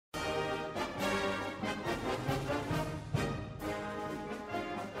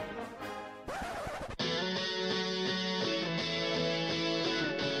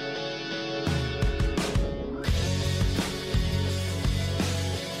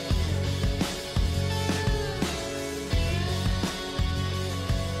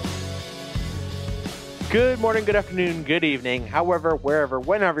Good morning, good afternoon, good evening, however, wherever,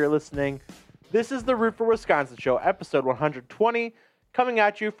 whenever you're listening. This is the Root for Wisconsin Show, episode 120, coming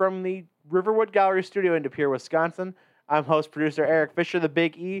at you from the Riverwood Gallery Studio in De Pere, Wisconsin. I'm host, producer Eric Fisher, the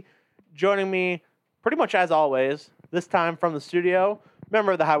Big E. Joining me, pretty much as always, this time from the studio,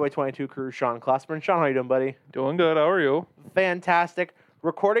 member of the Highway 22 crew, Sean Klossman. Sean, how you doing, buddy? Doing good. How are you? Fantastic.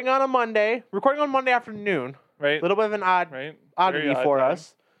 Recording on Monday afternoon. Right. A little bit of an oddity for time.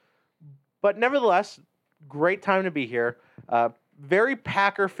 us. But nevertheless, great time to be here. Very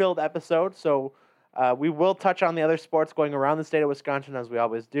Packer-filled episode, so we will touch on the other sports going around the state of Wisconsin, as we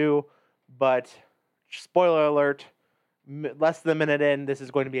always do. But, spoiler alert, less than a minute in, this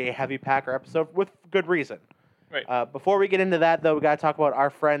is going to be a heavy Packer episode with good reason. Right. Before we get into that, though, we got to talk about our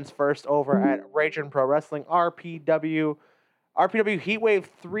friends first over at Ragin' Pro Wrestling, RPW. RPW Heatwave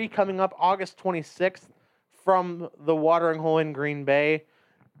 3 coming up August 26th from the Watering Hole in Green Bay.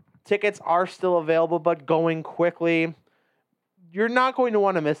 Tickets are still available, but going quickly. You're not going to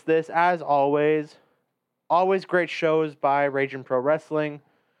want to miss this, as always. Always great shows by Ragin' Pro Wrestling.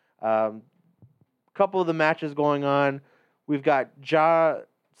 Couple of the matches going on. We've got Ja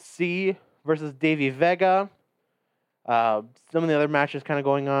C versus Davey Vega. Some of the other matches kind of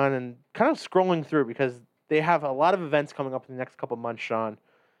going on and kind of scrolling through because they have a lot of events coming up in the next couple months, Sean.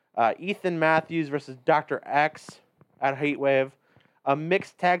 Ethan Matthews versus Dr. X at Heatwave. A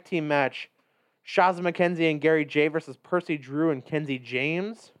mixed tag team match. Shaza McKenzie and Gary J versus Percy Drew and Kenzie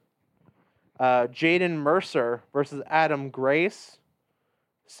James. Jaden Mercer versus Adam Grace.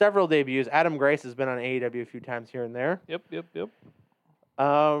 Several debuts. Adam Grace has been on AEW a few times here and there. Yep.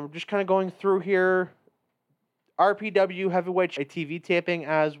 Just kind of going through here. RPW Heavyweight a TV taping,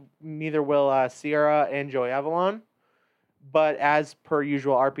 as neither will Sierra and Joey Avalon. But as per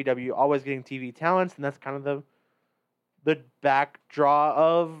usual, RPW always getting TV talents, and that's kind of the back draw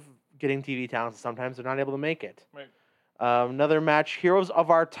of getting TV talents. Sometimes they're not able to make it. Right. Another match, Heroes of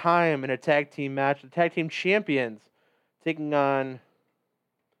Our Time in a tag team match. The tag team champions taking on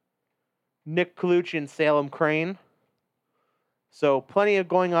Nick Colucci and Salem Crane. So plenty of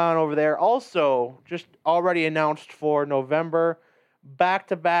going on over there. Also, just already announced for November,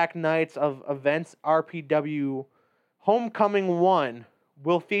 back-to-back nights of events. RPW Homecoming 1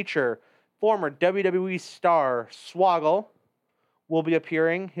 will feature former WWE star Swoggle will be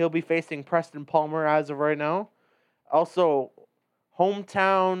appearing. He'll be facing Preston Palmer as of right now. Also,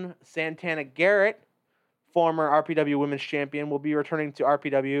 hometown Santana Garrett, former RPW Women's Champion, will be returning to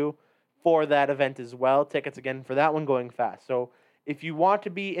RPW for that event as well. Tickets again for that one going fast. So if you want to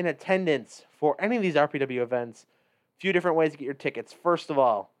be in attendance for any of these RPW events, a few different ways to get your tickets. First of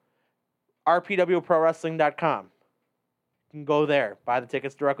all, rpwprowrestling.com. You can go there, buy the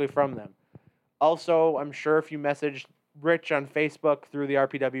tickets directly from them. Also, I'm sure if you message Rich on Facebook through the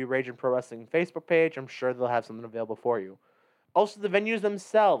RPW Ragin' Pro Wrestling Facebook page, I'm sure they'll have something available for you. Also, the venues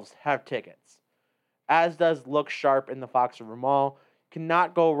themselves have tickets, as does Look Sharp in the Fox River Mall.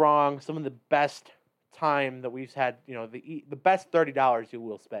 Cannot go wrong. Some of the best time that we've had, the best $30 you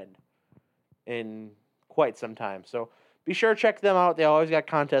will spend in quite some time. So be sure to check them out. They always got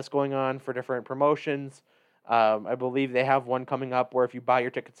contests going on for different promotions. I believe they have one coming up where if you buy your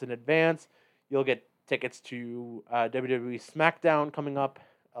tickets in advance, you'll get tickets to WWE SmackDown coming up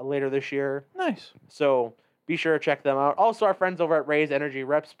later this year. Nice. So be sure to check them out. Also, our friends over at Raise Energy,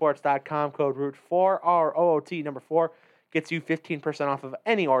 repsports.com, code ROOT4, ROOT number 4, gets you 15% off of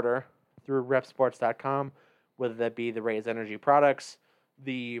any order through repsports.com, whether that be the Raise Energy products,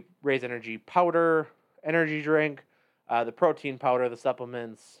 the Raise Energy powder, energy drink, the protein powder, the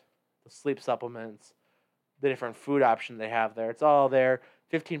supplements, the sleep supplements, the different food options they have there. It's all there.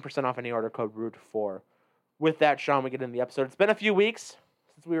 15% off any order, code ROOT4. With that, Sean, we get into the episode. It's been a few weeks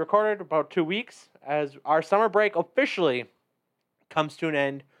since we recorded, about 2 weeks, as our summer break officially comes to an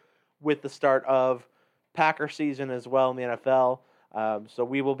end with the start of Packer season as well in the NFL. So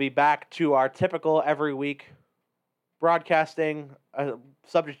we will be back to our typical every week broadcasting.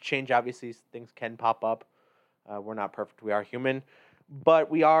 Subject to change, obviously, things can pop up. We're not perfect. We are human. But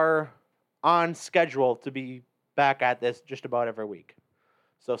we are on schedule to be back at this just about every week.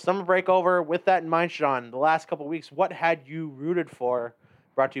 So summer break over. With that in mind, Sean, the last couple of weeks, what had you rooted for?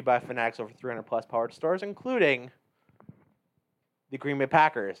 Brought to you by Fanatics, over 300 plus powered stores, including the Green Bay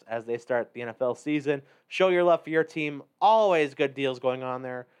Packers as they start the NFL season. Show your love for your team. Always good deals going on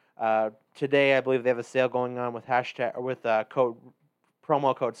there. Today, I believe they have a sale going on with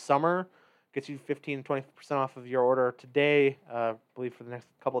promo code SUMMER. Gets you 15 to 20% off of your order today. I believe for the next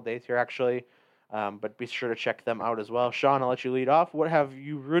couple of days here, actually. But be sure to check them out as well. Sean, I'll let you lead off. What have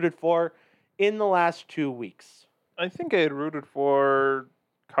you rooted for in the last 2 weeks? I think I had rooted for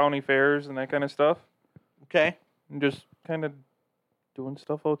county fairs and that kind of stuff. Okay. And just kind of doing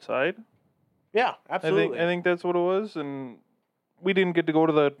stuff outside. Yeah, absolutely. I think that's what it was. And we didn't get to go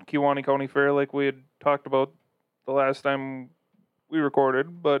to the Kewaunee County Fair like we had talked about the last time we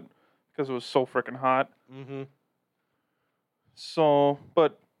recorded, but because it was so freaking hot. Mm-hmm. So,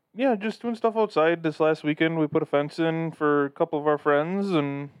 but yeah, just doing stuff outside this last weekend. We put a fence in for a couple of our friends,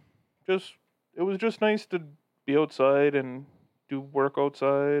 and it was just nice to be outside and do work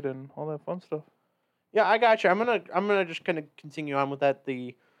outside and all that fun stuff. Yeah, I got you. I'm gonna just kind of continue on with that.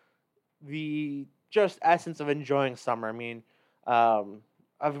 The just essence of enjoying summer. I mean,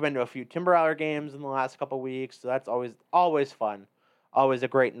 I've been to a few Timber Rattlers games in the last couple of weeks, so that's always fun. Always a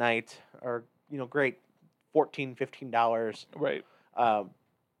great night, or great $14-15. Right.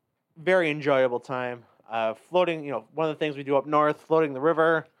 Very enjoyable time. Floating, one of the things we do up north, floating the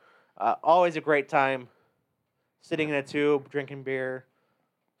river. Always a great time. Sitting in a tube, drinking beer,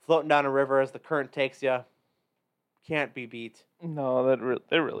 floating down a river as the current takes you. Can't be beat. No,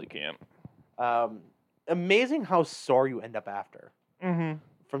 they really can't. Amazing how sore you end up after. Mm-hmm.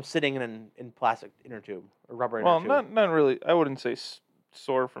 From sitting in plastic inner tube or rubber inner tube. Well, not really. I wouldn't say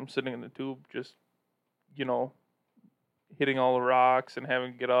sore from sitting in the tube. Just, hitting all the rocks and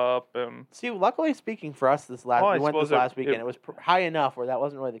having to get up and. See, luckily speaking for us, we went this last weekend. It was high enough where that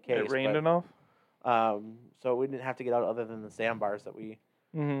wasn't really the case. It rained enough. So we didn't have to get out other than the sandbars that we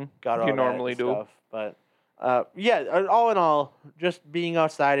got out. You normally do. Stuff. But yeah, all in all, just being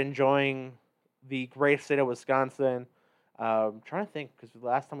outside, enjoying the great state of Wisconsin. Trying to think, because the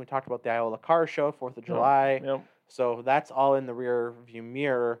last time we talked about the Iowa Car Show, 4th of July. Yep. So that's all in the rear view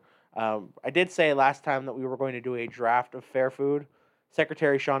mirror. I did say last time that we were going to do a draft of fair food.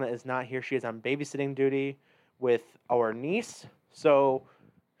 Secretary Shauna is not here. She is on babysitting duty with our niece. So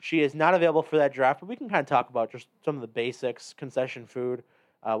she is not available for that draft, but we can kind of talk about just some of the basics, concession food.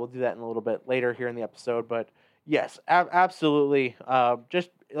 We'll do that in a little bit later here in the episode. But yes, absolutely.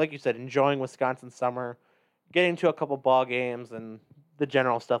 Just like you said, enjoying Wisconsin summer, getting to a couple ball games and the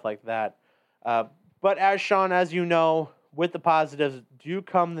general stuff like that. But as Sean, as you know, with the positives do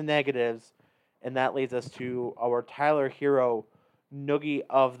come the negatives, and that leads us to our Tyler Hero Noogie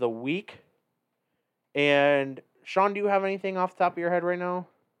of the Week. And Sean, do you have anything off the top of your head right now?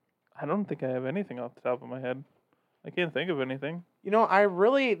 I don't think I have anything off the top of my head. I can't think of anything. The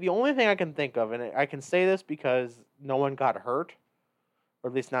only thing I can think of, and I can say this because no one got hurt,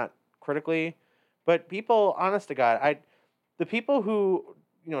 or at least not critically, but people, honest to God, the people who,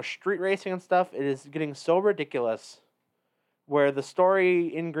 street racing and stuff, it is getting so ridiculous. Where the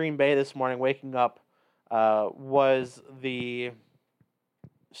story in Green Bay this morning, waking up, was the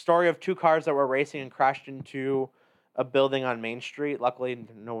story of two cars that were racing and crashed into a building on Main Street. Luckily,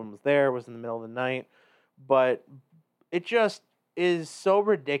 no one was there. It was in the middle of the night. But it just is so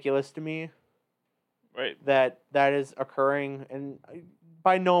ridiculous to me. Right. That is occurring. And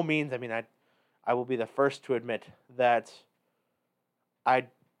by no means, I will be the first to admit that I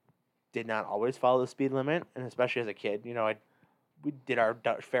did not always follow the speed limit. And especially as a kid, we did our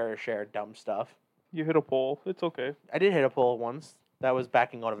fair share of dumb stuff. You hit a pole. It's okay. I did hit a pole once. That was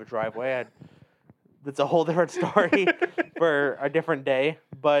backing out of a driveway. That's a whole different story for a different day.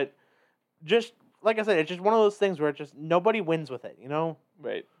 But just, like I said, it's just one of those things where nobody wins with it,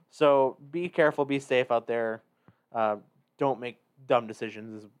 Right. So be careful, be safe out there. Don't make dumb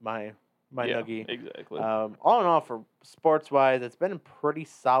decisions is my noogie. Exactly. All in all, for sports-wise, it's been a pretty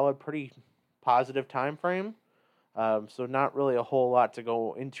solid, pretty positive time frame. So not really a whole lot to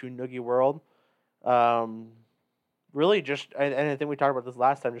go into noogie world. Really just, and I think we talked about this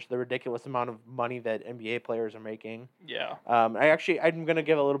last time, just the ridiculous amount of money that NBA players are making. Yeah. I'm going to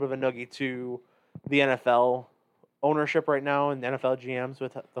give a little bit of a noogie to the NFL ownership right now and the NFL GMs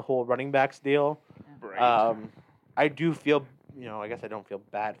with the whole running backs deal. Right. I do feel, I guess I don't feel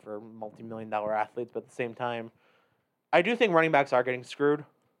bad for multi-million-dollar athletes, but at the same time, I do think running backs are getting screwed.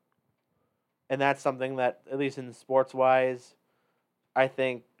 And that's something that, at least in sports-wise, I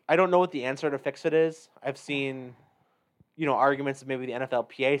don't know what the answer to fix it is. I've seen, arguments of maybe the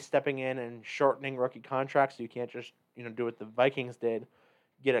NFLPA stepping in and shortening rookie contracts so you can't just, do what the Vikings did,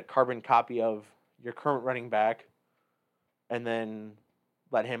 get a carbon copy of your current running back, and then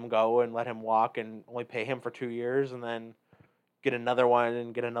let him go and let him walk and only pay him for 2 years and then get another one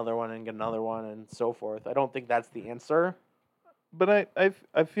and get another one and get another one and so forth. I don't think that's the answer. But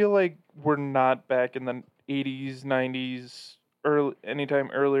I feel like we're not back in the 80s, 90s,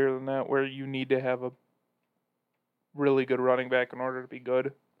 anytime earlier than that, where you need to have a really good running back in order to be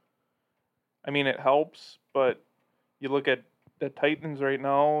good. I mean, it helps, but you look at the Titans right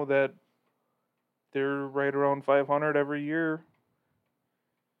now, that they're right around 500 every year.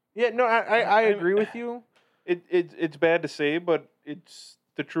 Yeah, no, I agree with you. It's bad to say, but it's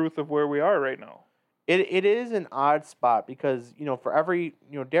the truth of where we are right now. It is an odd spot because, for every,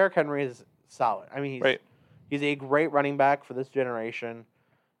 Derrick Henry is solid. I mean, he's a great running back for this generation.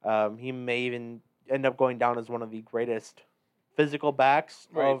 He may even end up going down as one of the greatest physical backs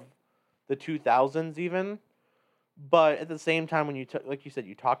of the 2000s even. But at the same time, when like you said,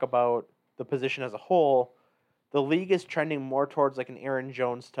 you talk about the position as a whole, the league is trending more towards like an Aaron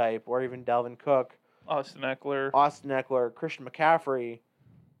Jones type or even Dalvin Cook. Austin Eckler, Christian McCaffrey.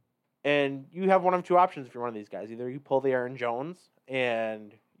 And you have one of two options if you're one of these guys. Either you pull the Aaron Jones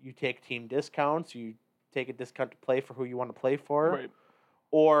and you take team discounts, you take a discount to play for who you want to play for,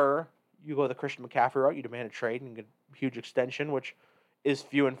 or you go the Christian McCaffrey route, you demand a trade and get a huge extension, which is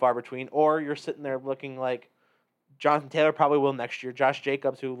few and far between, or you're sitting there looking like Jonathan Taylor probably will next year, Josh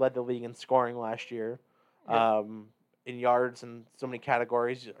Jacobs, who led the league in scoring last year, in yards and so many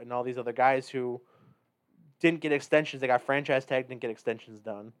categories, and all these other guys who didn't get extensions. They got franchise tagged, didn't get extensions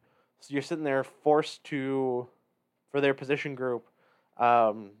done. So you're sitting there forced to, for their position group,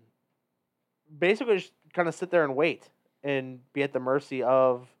 basically just kind of sit there and wait and be at the mercy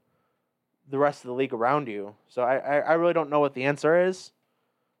of the rest of the league around you. So I really don't know what the answer is,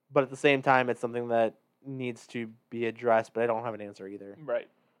 but at the same time, it's something that needs to be addressed, but I don't have an answer either. Right.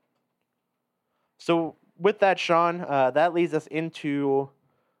 So with that, Sean, that leads us into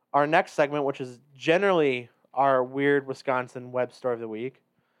our next segment, which is generally our weird Wisconsin web story of the week.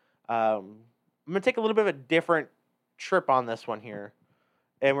 I'm going to take a little bit of a different trip on this one here,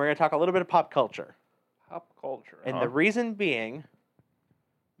 and we're going to talk a little bit of pop culture. Pop culture. And the reason being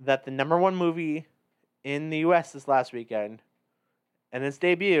that the number one movie in the U.S. this last weekend, and its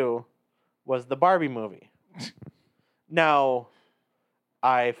debut, was the Barbie movie. Now,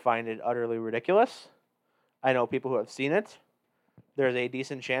 I find it utterly ridiculous. I know people who have seen it. There's a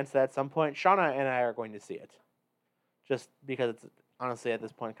decent chance that at some point Shauna and I are going to see it. Just because it's honestly at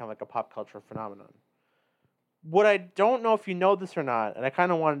this point kind of like a pop culture phenomenon. What I don't know if you know this or not, and I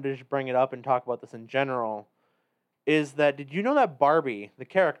kind of wanted to just bring it up and talk about this in general, is that did you know that Barbie, the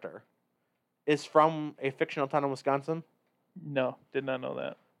character, is from a fictional town in Wisconsin? No, did not know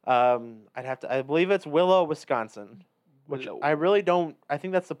that. I believe it's Willow, Wisconsin. Which I really don't, I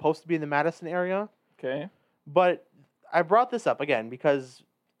think that's supposed to be in the Madison area. Okay. But I brought this up again because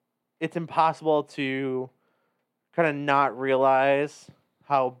it's impossible to kind of not realize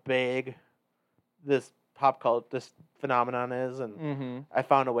how big this this phenomenon is, and I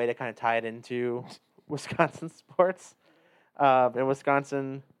found a way to kind of tie it into Wisconsin sports. In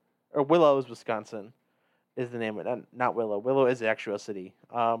Wisconsin, or Willows, Wisconsin, is the name of it. Not Willow. Willow is the actual city,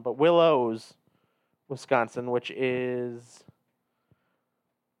 but Willows, Wisconsin, which is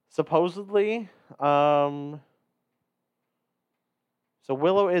supposedly so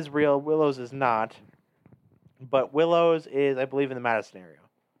Willow is real. Willows is not, but Willows is, I believe, in the Madison area.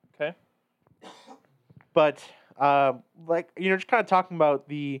 Okay. But just kind of talking about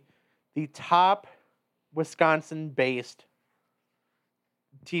the top Wisconsin-based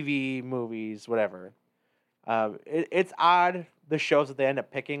TV, movies, whatever. It's odd the shows that they end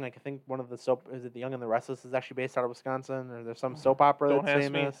up picking. Like I think one of the is it The Young and the Restless is actually based out of Wisconsin, or there's some soap opera Don't that's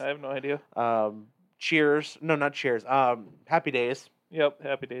ask famous. me. I have no idea. Cheers. No, not Cheers. Happy Days. Yep,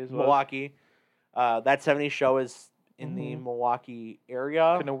 Happy Days. Milwaukee. That 70s show is in the Milwaukee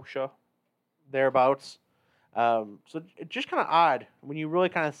area. Kenosha. Thereabouts. So it's just kind of odd when you really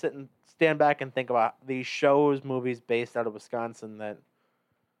kind of sit and stand back and think about these shows, movies based out of Wisconsin that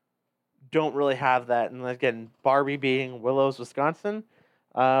don't really have that. And again, Barbie being Willows, Wisconsin,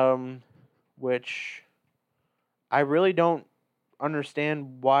 which I really don't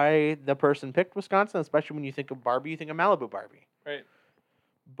understand why the person picked Wisconsin, especially when you think of Barbie, you think of Malibu Barbie. Right.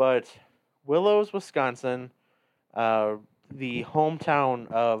 But Willows, Wisconsin, the hometown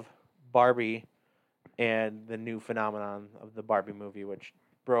of Barbie and the new phenomenon of the Barbie movie, which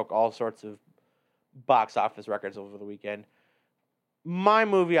broke all sorts of box office records over the weekend. My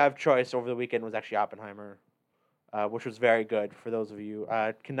movie of choice over the weekend was actually Oppenheimer, which was very good for those of you.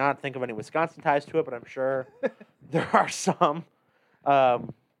 I cannot think of any Wisconsin ties to it, but I'm sure there are some. But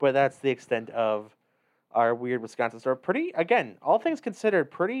that's the extent of our weird Wisconsin story. Pretty, again, all things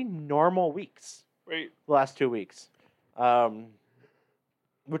considered, pretty normal weeks. Right. The last 2 weeks.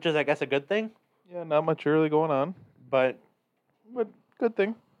 Which is, I guess, a good thing. Yeah, not much really going on. But good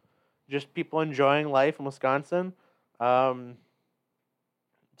thing. Just people enjoying life in Wisconsin. So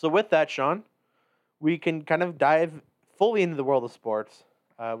with that, Sean, we can kind of dive fully into the world of sports.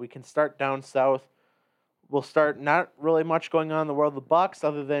 We can start down south. We'll start not really much going on in the world of the Bucks,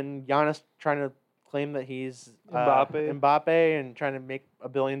 other than Giannis trying to claim that he's Mbappe and trying to make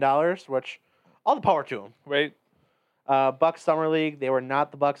 $1 billion, which all the power to them. Right. Bucks Summer League, they were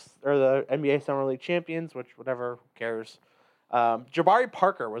not the Bucks or the NBA Summer League champions, which whatever, who cares. Jabari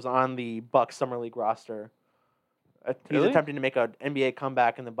Parker was on the Bucks Summer League roster. He's Really? attempting to make an NBA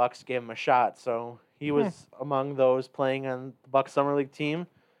comeback, and the Bucks gave him a shot. So he was among those playing on the Bucks Summer League team.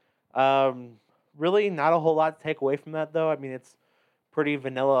 Really not a whole lot to take away from that, though. I mean, it's pretty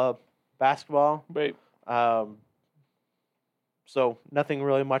vanilla basketball. Right. So nothing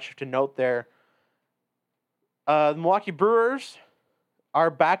really much to note there. The Milwaukee Brewers are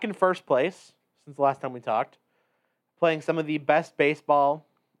back in first place since the last time we talked, playing some of the best baseball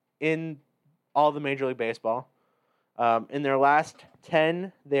in all the Major League Baseball. In their last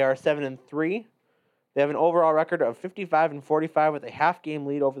 10, they are 7-3. They have an overall record of 55-45 with a half-game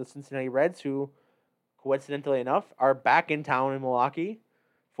lead over the Cincinnati Reds, who, coincidentally enough, are back in town in Milwaukee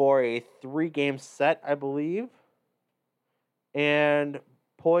for a 3-game set, I believe, and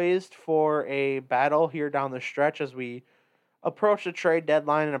poised for a battle here down the stretch as we approach the trade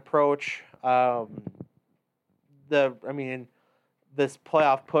deadline and approach this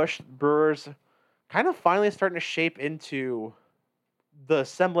playoff push. Brewers kind of finally starting to shape into the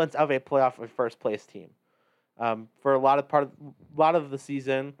semblance of a playoff or first place team. For a lot of the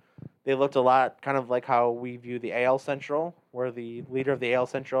season, they looked a lot kind of like how we view the AL Central, where the leader of the AL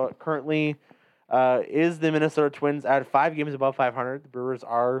Central currently is the Minnesota Twins at 5 games above 500. The Brewers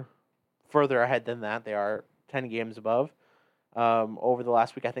are further ahead than that. They are 10 games above. Over the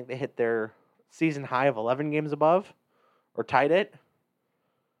last week, I think they hit their season high of 11 games above, or tied it.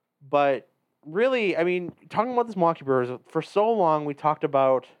 But really, I mean, talking about this Milwaukee Brewers, for so long we talked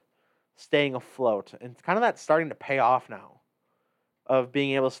about staying afloat, and it's kind of that starting to pay off now, of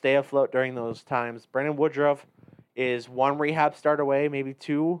being able to stay afloat during those times. Brandon Woodruff is 1 rehab start away, maybe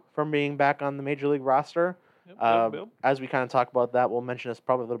 2 from being back on the Major League roster. Yep. As we kind of talk about that, we'll mention this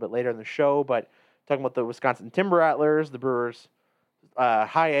probably a little bit later in the show, but talking about the Wisconsin Timber Rattlers, the Brewers'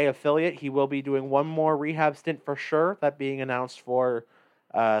 High A affiliate, he will be doing 1 more rehab stint for sure, that being announced for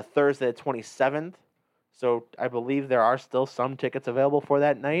Thursday the 27th. So I believe there are still some tickets available for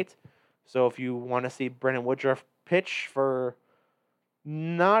that night. So if you want to see Brandon Woodruff pitch for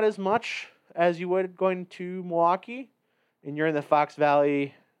not as much as you would going to Milwaukee, and you're in the Fox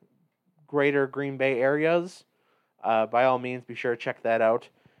Valley, greater Green Bay areas, by all means, be sure to check that out.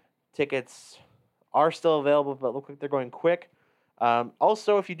 Tickets are still available, but look like they're going quick.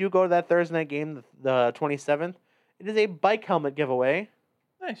 Also, if you do go to that Thursday night game, the 27th, it is a bike helmet giveaway.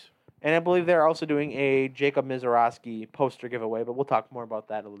 Nice. And I believe they're also doing a Jacob Mizorowski poster giveaway, but we'll talk more about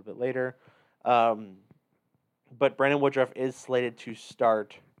that a little bit later. But Brandon Woodruff is slated to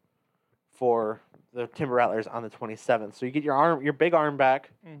start for the Timber Rattlers on the 27th. So you get your big arm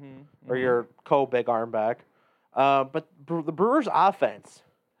back, or your co-big arm back. But the Brewers' offense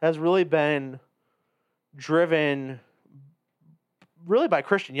has really been driven really by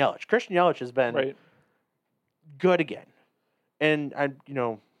Christian Yelich. Christian Yelich has been good again. And,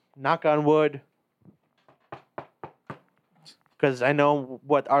 knock on wood, because I know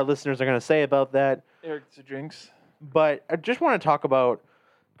what our listeners are going to say about that. Eric's a jinx. But I just want to talk about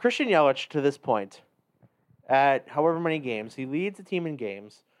Christian Yelich to this point. At however many games, he leads the team in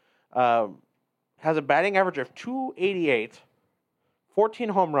games, has a batting average of .288, 14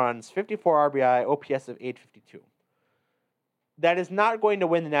 home runs, 54 RBI, OPS of .852. That is not going to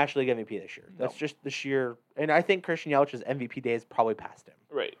win the National League MVP this year. That's just the sheer... And I think Christian Yelich's MVP day is probably past him.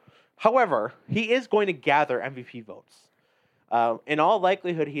 Right. However, he is going to gather MVP votes. In all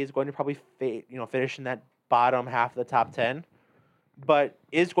likelihood, he is going to probably finish in that bottom half of the top 10, but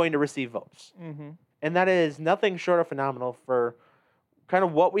is going to receive votes. Mm-hmm. And that is nothing short of phenomenal for kind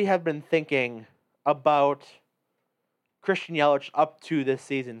of what we have been thinking about Christian Yelich up to this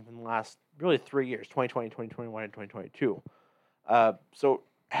season in the last really 3 years, 2020, 2021, and 2022. So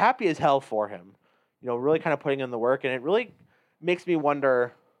happy as hell for him, really kind of putting in the work. And it really makes me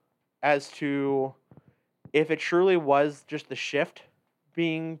wonder as to if it truly was just the shift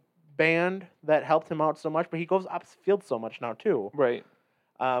being banned that helped him out so much, but he goes upfield so much now too. Right.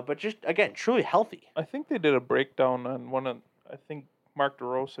 But just, again, truly healthy. I think they did a breakdown on I think Mark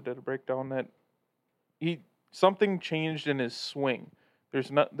DeRosa did a breakdown that something changed in his swing.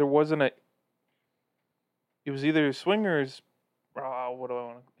 It was either his swing or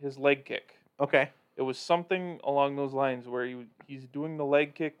his leg kick. Okay. It was something along those lines where he's doing the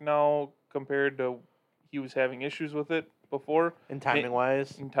leg kick now compared to he was having issues with it before. And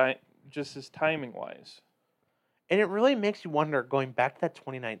timing-wise. Just his timing-wise. And it really makes you wonder, going back to that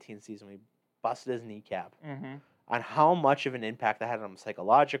 2019 season when he busted his kneecap, on how much of an impact that had on him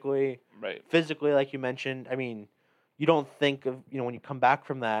psychologically, physically, like you mentioned. I mean, you don't think of, when you come back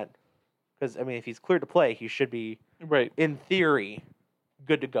from that, Because, I mean, if he's cleared to play, he should be, Right. in theory,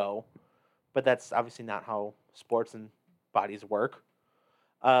 good to go. But that's obviously not how sports and bodies work.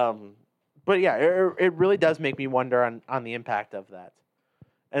 But yeah, it really does make me wonder on the impact of that.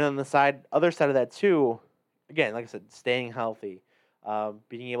 And on the other side of that too, again, like I said, staying healthy,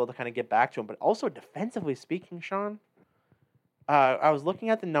 being able to kind of get back to him, but also defensively speaking, Sean, I was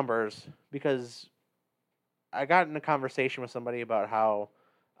looking at the numbers because I got in a conversation with somebody about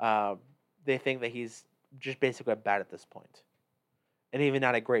how they think that he's just basically a bat at this point, and even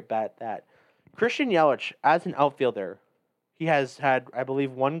not a great bat at that. Christian Yelich, as an outfielder, he has had, I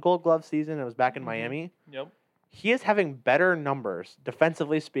believe, one Gold Glove season. It was back in Miami. Yep. He is having better numbers,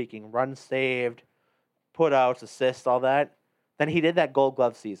 defensively speaking, runs saved, putouts, assists, all that, than he did that Gold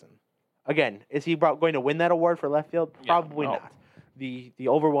Glove season. Again, is he going to win that award for left field? Probably not. The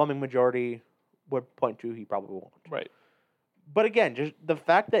overwhelming majority would point to he probably won't. Right. But again, just the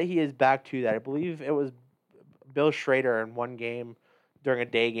fact that he is back to that, I believe it was Bill Schrader in one game during a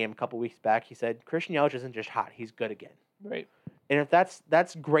day game a couple weeks back. He said Christian Yelich isn't just hot; he's good again. Right. And if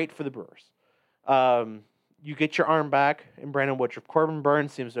that's great for the Brewers. You get your arm back in Brandon Woodruff. Corbin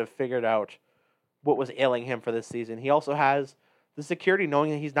Burns seems to have figured out what was ailing him for this season. He also has the security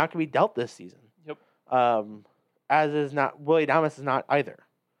knowing that he's not going to be dealt this season. Yep. As is not Willie Adames is not either.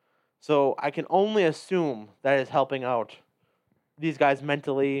 So I can only assume that is helping out these guys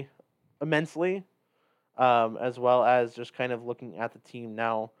mentally immensely, as well as just kind of looking at the team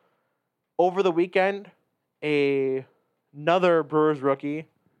now. Over the weekend, another Brewers rookie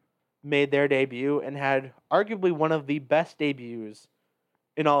made their debut and had arguably one of the best debuts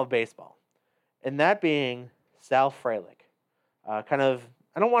in all of baseball. And that being Sal Frelick. Kind of,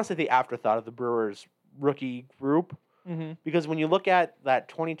 I don't want to say the afterthought of the Brewers rookie group, because when you look at that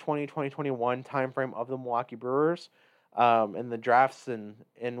 2020-2021 timeframe of the Milwaukee Brewers, and the drafts and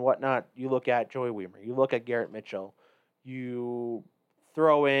whatnot, you look at Joey Wiemer, you look at Garrett Mitchell, you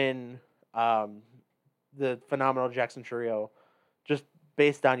throw in the phenomenal Jackson Chourio, just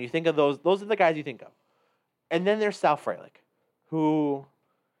based on, you think of those are the guys you think of. And then there's Sal Frelick, who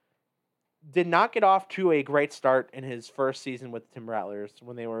did not get off to a great start in his first season with the Timber Rattlers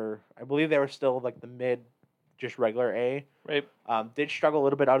when I believe they were still like the mid, just regular A. Right. Did struggle a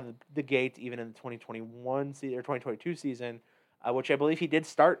little bit out of the gate even in the 2021 season or 2022 season, which I believe he did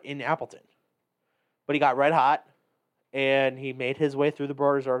start in Appleton. But he got red hot, and he made his way through the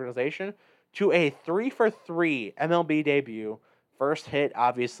Brewers organization to a 3-for-3 MLB debut. First hit,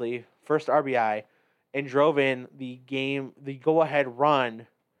 obviously, first RBI, and drove in the go-ahead run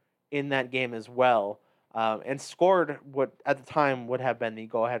in that game as well, and scored what at the time would have been the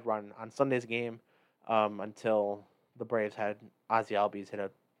go-ahead run on Sunday's game, until the Braves had Ozzie Albies hit a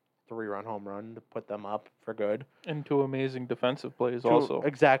 3-run home run to put them up for good. And two amazing defensive plays also.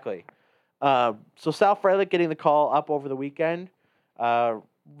 Exactly. So Sal Frelick getting the call up over the weekend.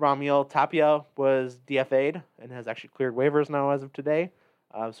 Ramiel Tapia was DFA'd and has actually cleared waivers now as of today.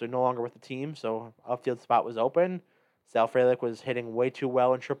 So no longer with the team. So outfield spot was open. Sal Frelick was hitting way too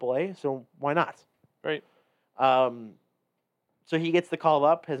well in AAA, so why not? Right. So he gets the call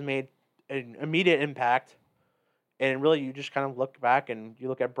up, has made an immediate impact, and really you just kind of look back and you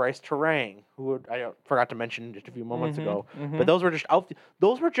look at Bryce Terang, who I forgot to mention just a few moments ago, but those were just outfield.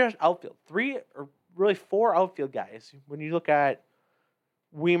 Those were just outfield. 3 or really 4 outfield guys. When you look at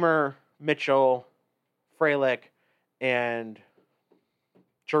Wiemer, Mitchell, Frelick, and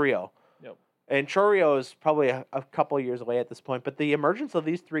Chourio. Yep. And Chourio is probably a couple of years away at this point, but the emergence of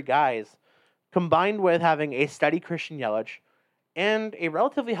these 3 guys, combined with having a steady Christian Yelich and a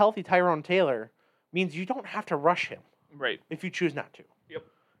relatively healthy Tyrone Taylor, means you don't have to rush him. Right. If you choose not to. Yep.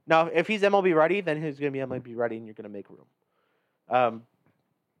 Now, if he's MLB ready, then he's going to be MLB ready, and you're going to make room.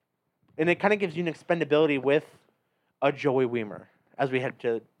 And it kind of gives you an expendability with a Joey Wiemer as we head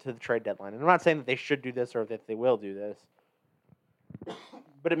to the trade deadline. And I'm not saying that they should do this or that they will do this,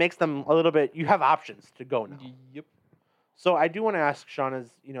 but it makes them a little bit. You have options to go now. Yep. So I do want to ask Sean,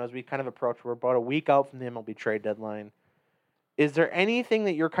 as we kind of approach, we're about a week out from the MLB trade deadline. Is there anything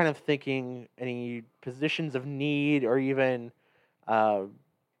that you're kind of thinking, any positions of need, or even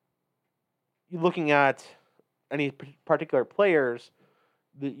looking at any particular players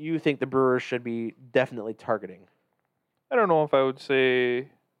that you think the Brewers should be definitely targeting? I don't know if I would say.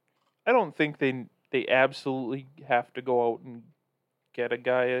 I don't think they absolutely have to go out and get a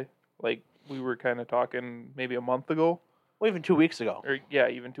guy like we were kind of talking maybe a month ago. Well, even 2 weeks ago. Or yeah,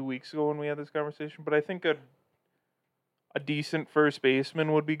 even 2 weeks ago when we had this conversation. But I think a decent first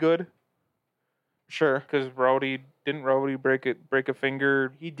baseman would be good. Sure. Because didn't Rowdy break a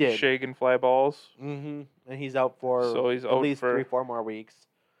finger? He did. Shagging fly balls. Mm-hmm. And he's out for at least 3-4 more weeks.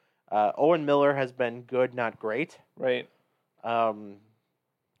 Owen Miller has been good, not great. Right. Um,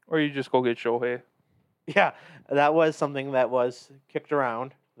 Or you just go get Shohei. yeah, that was something that was kicked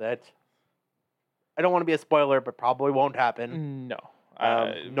around that I don't want to be a spoiler, but probably won't happen. No.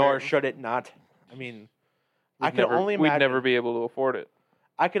 Nor should it not. I mean, I can only imagine. We'd never be able to afford it.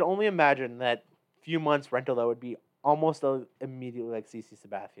 I could only imagine that few months rental that would be almost immediately like CC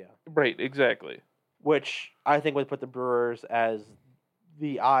Sabathia. Right, exactly. Which I think would put the Brewers as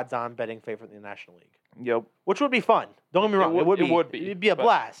the odds-on betting favorite in the National League. Yep. Which would be fun. Don't get me wrong. It would be. It'd be a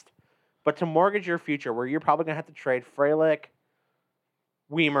blast. But to mortgage your future, where you're probably going to have to trade Frelick,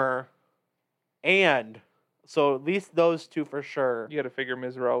 Weimer, and so at least those two for sure. You got to figure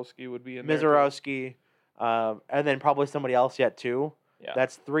Mizorowski would be in there. Mizorowski, and then probably somebody else yet too. Yeah.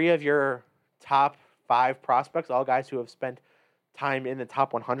 That's 3 of your top 5 prospects, all guys who have spent time in the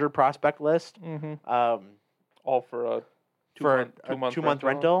top 100 prospect list. Mm-hmm. All for a two-month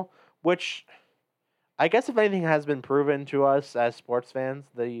rental, which I guess if anything has been proven to us as sports fans,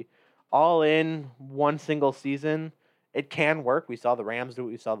 the all-in one single season, it can work. We saw the Rams do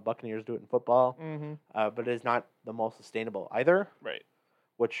it. We saw the Buccaneers do it in football. Mm-hmm. But it is not the most sustainable either. Right.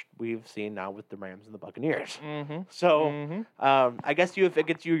 Which we've seen now with the Rams and the Buccaneers. Mm-hmm. So, I guess if it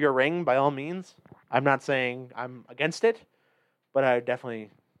gets you your ring, by all means. I'm not saying I'm against it, but I definitely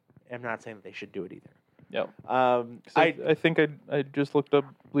am not saying that they should do it either. Yep. I think I just looked up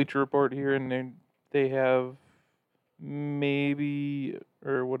Bleacher Report here, and they have maybe,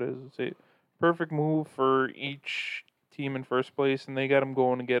 or what does it say? Perfect move for each team in first place, and they got him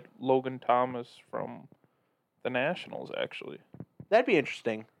going to get Logan Thomas from the Nationals, actually. That'd be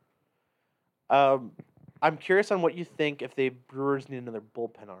interesting. I'm curious on what you think if the Brewers need another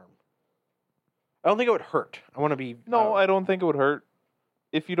bullpen arm. I don't think it would hurt. I want to be... No, I don't think it would hurt.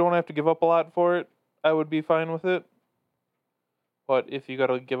 If you don't have to give up a lot for it, I would be fine with it. But if you got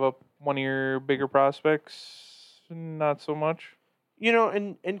to give up one of your bigger prospects, not so much. You know,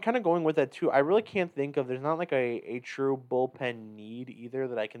 and kind of going with that too, I really can't think of... There's not like a true bullpen need either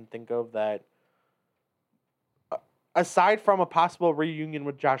that I can think of that... aside from a possible reunion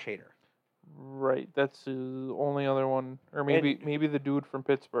with Josh Hader. Right, that's the only other one. Or maybe the dude from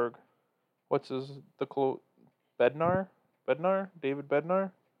Pittsburgh. What's the quote? Bednar? David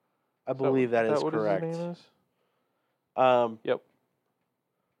Bednar? I believe that is what correct. His name is? Yep.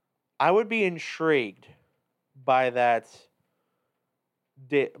 I would be intrigued by that,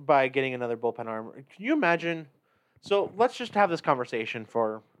 by getting another bullpen arm. Can you imagine? So let's just have this conversation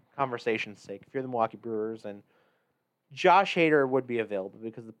for conversation's sake. If you're the Milwaukee Brewers and Josh Hader would be available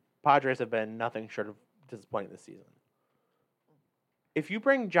because the Padres have been nothing short of disappointing this season. If you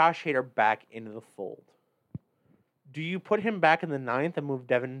bring Josh Hader back into the fold, do you put him back in the 9th and move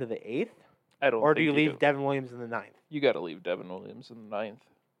Devin into the 8th? I don't. Or do you leave Devin Williams in the 9th? You got to leave Devin Williams in the 9th.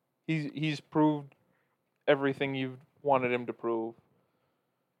 He's proved everything you've wanted him to prove.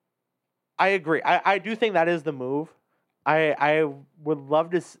 I agree. I do think that is the move. I would love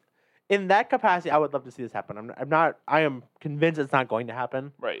to. In that capacity, I would love to see this happen. I am convinced it's not going to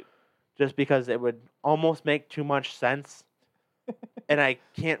happen. Right. Just because it would almost make too much sense. And I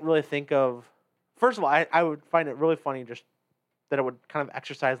can't really think of... First of all, I would find it really funny just that it would kind of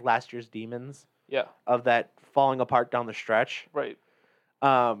exercise last year's demons. Yeah. Of that falling apart down the stretch. Right.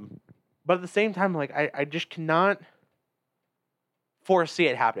 But at the same time, like I just cannot foresee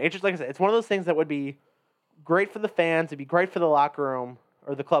it happening. It's just like I said, it's one of those things that would be great for the fans. It'd be great for the locker room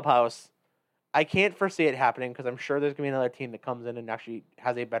or the clubhouse. I can't foresee it happening because I'm sure there's going to be another team that comes in and actually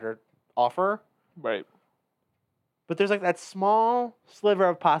has a better offer. Right. But there's like that small sliver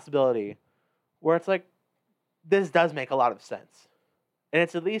of possibility where it's like, this does make a lot of sense. And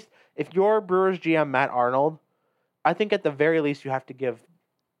it's at least, if you're Brewers GM Matt Arnold, I think at the very least you have to give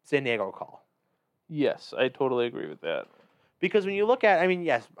San Diego a call. Yes, I totally agree with that. Because when you look at, I mean,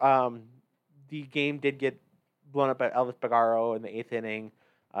 yes, the game did get blown up by Elvis Pagaro in the 8th inning,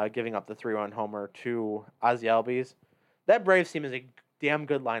 giving up the 3-run homer to Ozzie Albies. That Braves team is a damn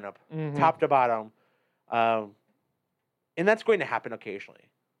good lineup, top to bottom. And that's going to happen occasionally.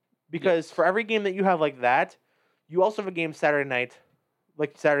 Because for every game that you have like that, you also have a game Saturday night, where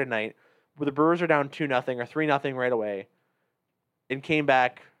the Brewers are down 2-0 or 3-0 right away, and came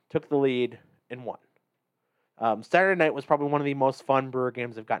back, took the lead, and won. Saturday night was probably one of the most fun Brewer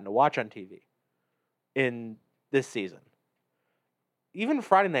games I've gotten to watch on TV in this season. Even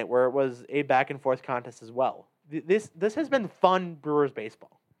Friday night, where it was a back-and-forth contest as well. This has been fun Brewers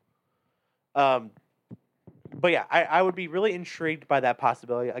baseball. But yeah, I would be really intrigued by that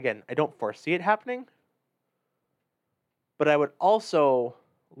possibility. Again, I don't foresee it happening, but I would also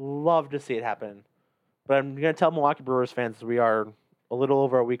love to see it happen. But I'm going to tell Milwaukee Brewers fans we are a little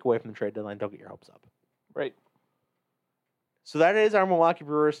over a week away from the trade deadline. Don't get your hopes up. Right. So that is our Milwaukee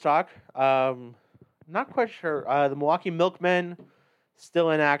Brewers talk. Not quite sure. The Milwaukee Milkmen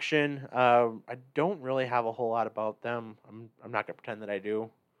still in action. I don't really have a whole lot about them. I'm not going to pretend that I do.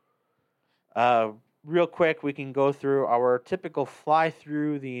 Real quick, we can go through our typical fly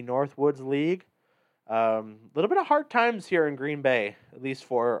through the Northwoods League. A little bit of hard times here in Green Bay, at least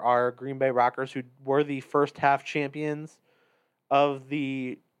for our Green Bay Rockers, who were the first half champions of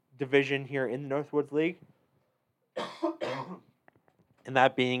the division here in the Northwoods League. And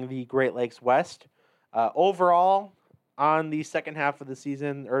that being the Great Lakes West. Overall, on the second half of the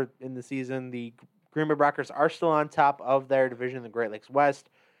season, or in the season, the Green Bay Rockers are still on top of their division, the Great Lakes West.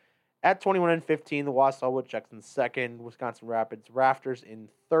 At 21-15, the Wausau Woodchucks in second, Wisconsin Rapids Rafters in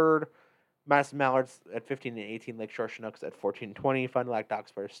third, Madison Mallards at 15-18, Lakeshore Chinooks at 14-20, Fond du Lac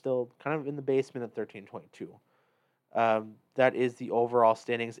Dockspurs still kind of in the basement at 13-22. That is the overall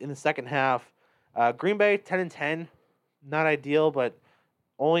standings. In the second half, Green Bay 10-10, not ideal, but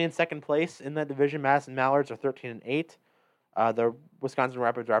only in second place in that division. Madison Mallards are 13-8. The Wisconsin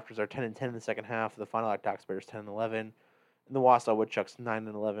Rapids Raptors are 10-10 in the second half. The Fond du Lac Dockspurs 10-11. And the Wausau Woodchucks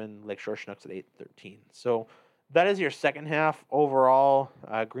 9-11. Lakeshore Chinooks at 8-13. So that is your second half overall.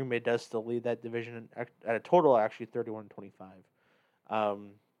 Green Bay does still lead that division at a total actually 31-25.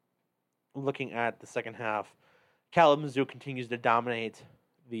 Looking at the second half, Kalamazoo continues to dominate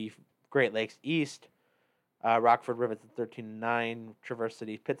the Great Lakes East. Rockford Rivets at 13-9, Traverse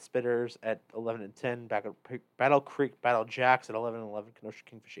City Pit Spitters at 11-10, Battle Creek Battle Jacks at 11-11, Kenosha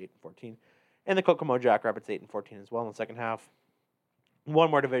Kingfish 8-14, and the Kokomo Jackrabbits 8-14 as well in the second half. One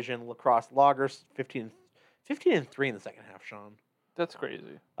more division, Lacrosse Loggers 15-3 in the second half. Sean, that's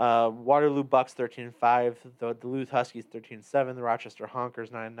crazy. Waterloo Bucks 13-5, the Duluth Huskies 13-7, the Rochester Honkers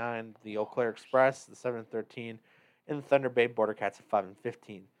 9-9, the Eau Claire Express the 7-13, and the Thunder Bay Border Cats at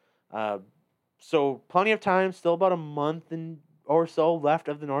 5-15. So plenty of time, still about a month or so left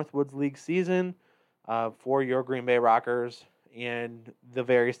of the Northwoods League season for your Green Bay Rockers and the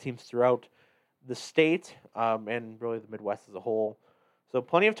various teams throughout the state and really the Midwest as a whole. So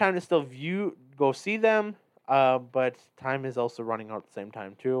plenty of time to still go see them, but time is also running out at the same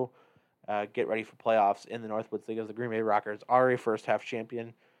time too. Get ready for playoffs in the Northwoods League as the Green Bay Rockers are a first half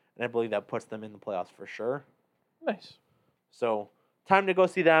champion, and I believe that puts them in the playoffs for sure. Nice. So time to go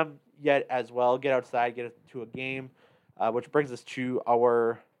see them yet as well. Get outside, get to a game, which brings us to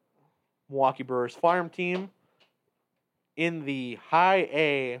our Milwaukee Brewers farm team. In the High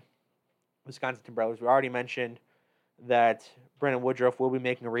A Wisconsin Timber Rattlers, we already mentioned that Brandon Woodruff will be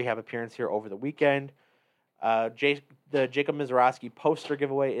making a rehab appearance here over the weekend. The Jacob Mizorowski poster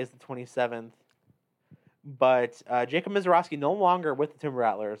giveaway is the 27th. But Jacob Mizorowski no longer with the Timber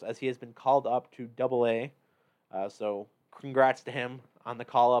Rattlers as he has been called up to Double-A. So congrats to him on the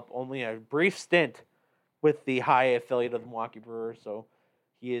call-up. Only a brief stint with the high affiliate of the Milwaukee Brewers, so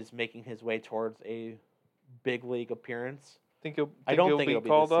he is making his way towards a big league appearance. I don't think he'll be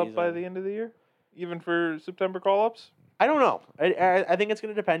called up by the end of the year, even for September call-ups? I don't know. I think it's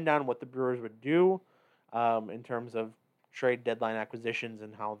going to depend on what the Brewers would do in terms of trade deadline acquisitions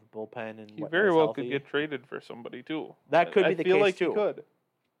and how the bullpen and he very well could get traded for somebody too. That could be the case too. I feel like he could.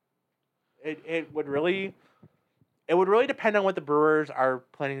 It would really depend on what the Brewers are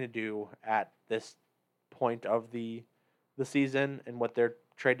planning to do at this point of the season and what their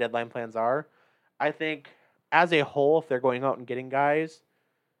trade deadline plans are. I think as a whole, if they're going out and getting guys,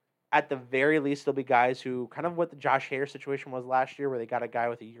 at the very least, there'll be guys who kind of what the Josh Hader situation was last year, where they got a guy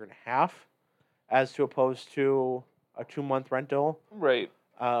with a year and a half, as to opposed to a 2-month rental. Right.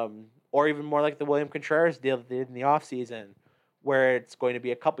 Or even more like the William Contreras deal that they did in the offseason, where it's going to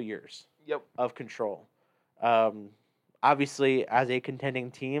be a couple years of control. Obviously, as a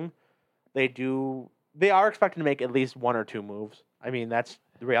contending team, they are expected to make at least one or two moves. I mean, that's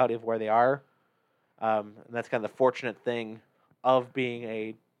the reality of where they are. And that's kind of the fortunate thing of being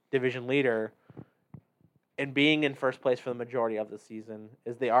a division leader and being in first place for the majority of the season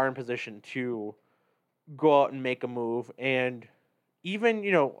is they are in position to go out and make a move. And even,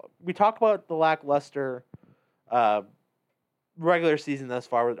 we talk about the lackluster regular season thus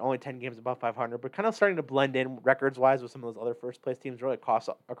far with only 10 games above 500, but kind of starting to blend in records-wise with some of those other first-place teams really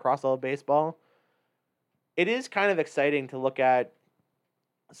across all of baseball. It is kind of exciting to look at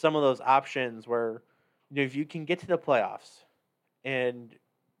some of those options where, if you can get to the playoffs and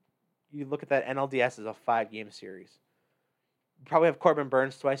you look at that NLDS as a 5-game series, you probably have Corbin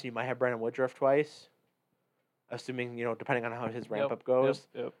Burns twice, and you might have Brandon Woodruff twice, assuming, depending on how his ramp-up goes.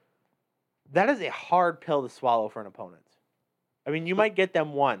 Yep. That is a hard pill to swallow for an opponent. I mean, you might get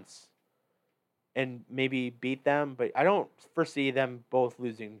them once, and maybe beat them, but I don't foresee them both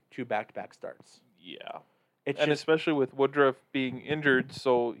losing 2 back-to-back starts. Yeah. It's And just, especially with Woodruff being injured,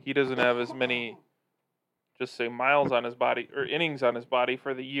 so he doesn't have as many, just say, miles on his body or innings on his body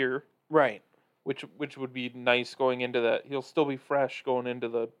for the year, right. which would be nice going into that. He'll still be fresh going into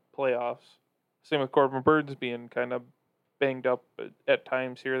the playoffs. Same with Corbin Burns being kind of banged up at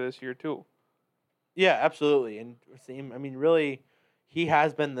times here this year too. Yeah, absolutely. And same, I mean, really, he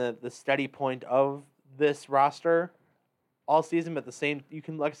has been the steady point of this roster all season, but you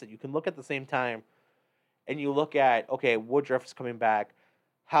can, like I said, you can look at the same time and you look at, okay, Woodruff's coming back.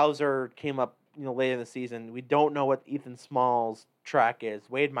 Hauser came up, late in the season. We don't know what Ethan Small's track is.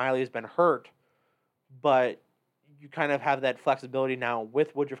 Wade Miley's been hurt, but you kind of have that flexibility now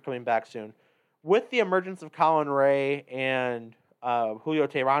with Woodruff coming back soon. With the emergence of Colin Ray and Julio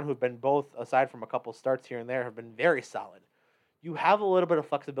Teheran, who've been both, aside from a couple starts here and there, have been very solid. You have a little bit of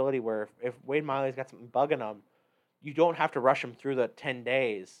flexibility where if Wade Miley's got something bugging him, you don't have to rush him through the 10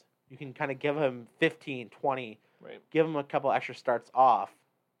 days. You can kind of give him 15, 20, Right. give him a couple extra starts off,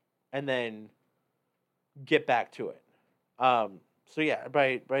 and then get back to it. So yeah,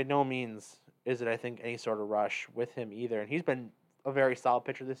 by no means is it, I think, any sort of rush with him either. And he's been a very solid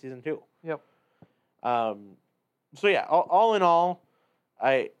pitcher this season too. Yep. So yeah, all in all,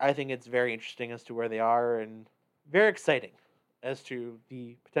 I think it's very interesting as to where they are and very exciting as to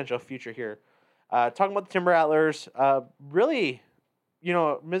the potential future here. Talking about the Timber Rattlers, really,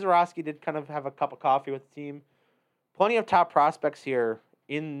 Mizorowski did kind of have a cup of coffee with the team. Plenty of top prospects here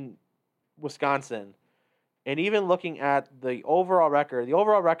in Wisconsin. And even looking at the overall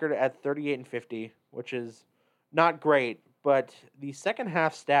record at 38-50, which is not great, but the second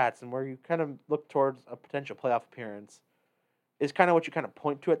half stats and where you kind of look towards a potential playoff appearance is kind of what you kind of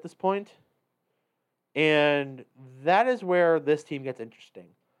point to at this point. And that is where this team gets interesting.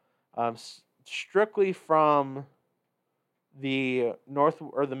 Strictly from the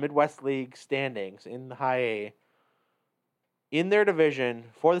the Midwest League standings in the High A, in their division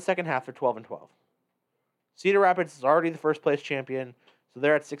for the second half, they're 12-12. Cedar Rapids is already the first place champion, so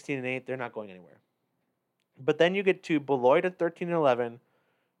they're at 16-8. They're not going anywhere. But then you get to Beloit at 13-11,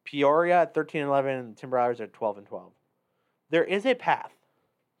 Peoria at 13-11, and Timber Rattlers at 12-12. There is a path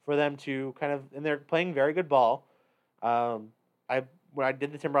for them to kind of, and they're playing very good ball. When I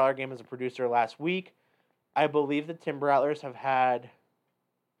did the Timber Rattler game as a producer last week, I believe the Timber Rattlers have had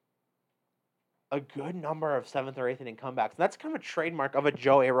a good number of 7th or 8th inning comebacks. And that's kind of a trademark of a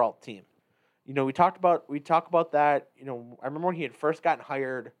Joe Aralt team. We talk about that. I remember when he had first gotten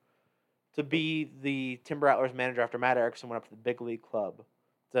hired to be the Timber Rattlers manager after Matt Erickson went up to the big league club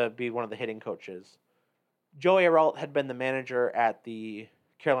to be one of the hitting coaches. Joe Aralt had been the manager at the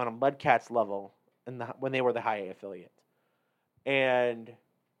Carolina Mudcats level when they were the High A affiliate. And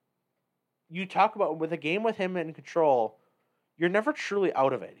you talk about with a game with him in control, you're never truly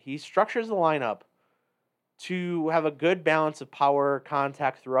out of it. He structures the lineup to have a good balance of power,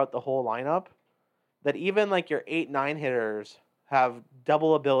 contact throughout the whole lineup, that even like your 8-9 hitters have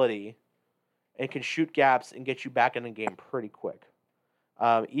double ability and can shoot gaps and get you back in the game pretty quick.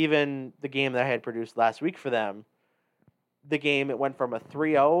 Even the game that I had produced last week for them, it went from a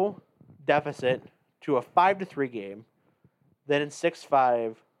 3-0 deficit to a 5-3 game, then in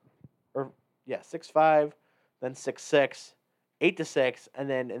 6-5, then 6-6, 8-6, and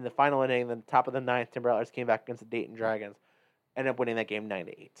then in the final inning, the top of the ninth, Timber Rattlers came back against the Dayton Dragons, ended up winning that game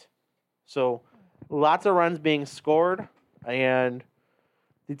 9-8. So lots of runs being scored, and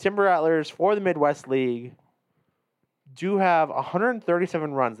the Timber Rattlers for the Midwest League do have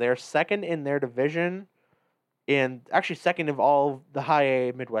 137 runs. They are second in their division, and actually second of all of the High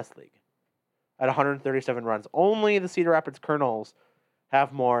A Midwest League at 137 runs. Only the Cedar Rapids Colonels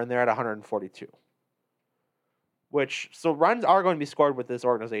have more, and they're at 142. So runs are going to be scored with this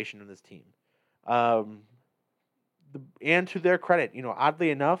organization and this team. And to their credit,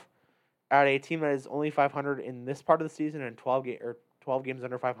 oddly enough, at a team that is only 500 in this part of the season and 12 games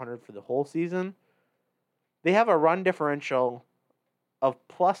under 500 for the whole season, they have a run differential of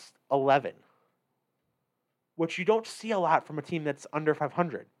plus 11, which you don't see a lot from a team that's under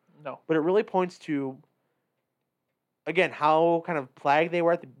 500. No. But it really points to, again, how kind of plagued they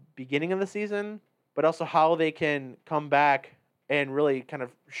were at the beginning of the season, but also how they can come back and really kind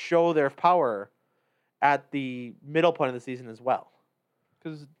of show their power at the middle point of the season as well.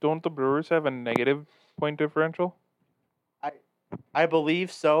 Because don't the Brewers have a negative point differential? I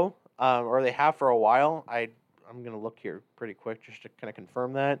believe so, or they have for a while. I'm going to look here pretty quick just to kind of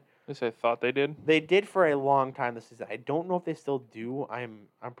confirm that. At least I thought they did. They did for a long time this season. I don't know if they still do. I'm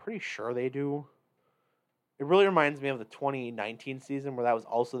pretty sure they do. It really reminds me of the 2019 season where that was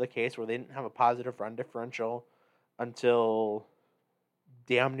also the case, where they didn't have a positive run differential until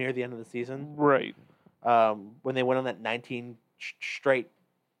damn near the end of the season. Right. When they went on that 19 straight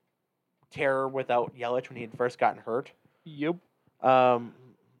terror without Yelich when he had first gotten hurt. Yep. Let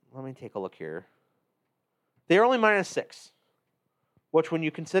me take a look here. They're only -6, which when you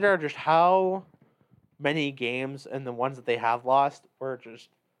consider just how many games and the ones that they have lost were just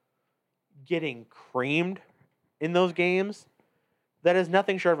getting creamed in those games, that is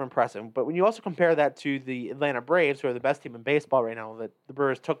nothing short of impressive. But when you also compare that to the Atlanta Braves, who are the best team in baseball right now, that the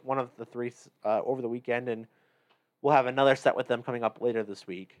Brewers took one of the three over the weekend, and we'll have another set with them coming up later this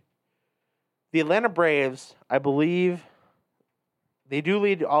week. The Atlanta Braves, I believe, they do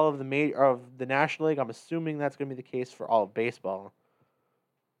lead all of the National League. I'm assuming that's going to be the case for all of baseball.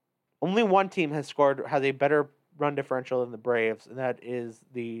 Only one team has a better run differential than the Braves, and that is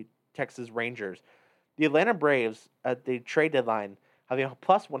the Texas Rangers. The Atlanta Braves at the trade deadline have a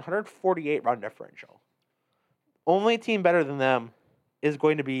plus 148 run differential. Only team better than them is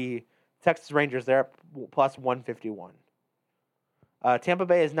going to be Texas Rangers. They're at plus 151. Tampa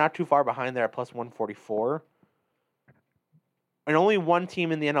Bay is not too far behind there at plus 144. And only one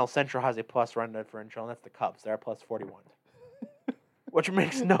team in the NL Central has a plus run differential, and that's the Cubs. They're at plus 41. Which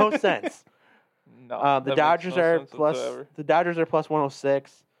makes no sense. No, the Dodgers are plus whatsoever. the Dodgers are plus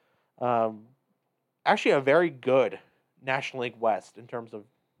 106. Actually, a very good National League West in terms of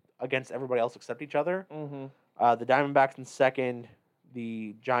against everybody else except each other. Mm-hmm. The Diamondbacks in second.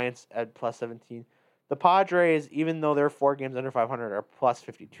 The Giants at plus 17. The Padres, even though they're 4 games under 500, are plus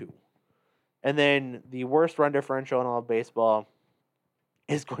 52. And then the worst run differential in all of baseball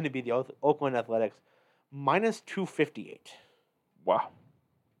is going to be the Oakland Athletics, minus 258. Wow.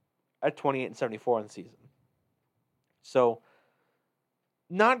 At 28-74 in the season. So,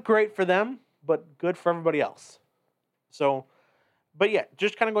 not great for them, but good for everybody else. So, but yeah,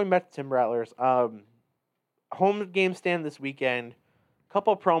 just kind of going back to Timber Rattlers. Home game stand this weekend.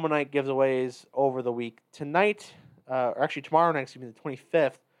 Couple promo night giveaways over the week. Tonight, or actually tomorrow night, excuse me, the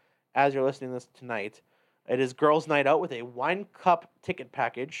 25th, as you're listening to this tonight, it is Girls Night Out with a wine cup ticket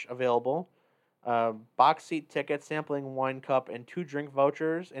package available. Box seat tickets, sampling wine cup, and 2 drink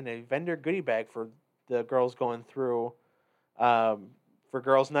vouchers, and a vendor goodie bag for the girls going through for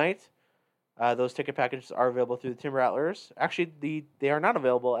Girls Night. Those ticket packages are available through the Timber Rattlers. Actually, they are not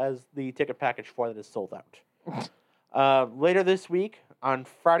available as the ticket package for that is sold out. Later this week, on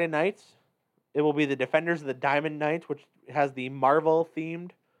Friday night, it will be the Defenders of the Diamond Knights, which has the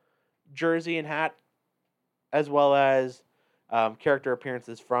Marvel-themed jersey and hat, as well as character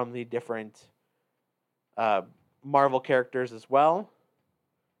appearances from the different Marvel characters as well.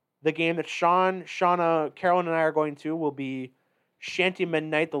 The game that Shauna, Carolyn, and I are going to will be Shantymen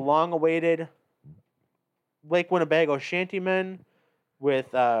Night, the long-awaited Lake Winnebago Shantymen with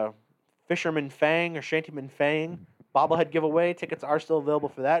Fisherman Fang or Shantyman Fang bobblehead giveaway. Tickets are still available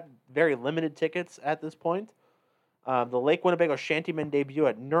for that. Very limited tickets at this point. The Lake Winnebago Shantymen debut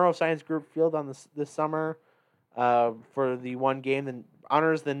at Neuroscience Group Field on this summer for the one game that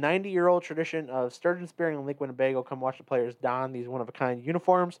honors the 90-year-old tradition of sturgeon spearing in Lake Winnebago. Come watch the players don these one-of-a-kind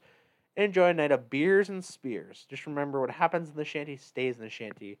uniforms and enjoy a night of beers and spears. Just remember, what happens in the shanty stays in the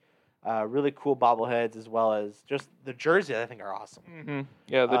shanty. Really cool bobbleheads, as well as just the jerseys, I think, are awesome. Mm-hmm.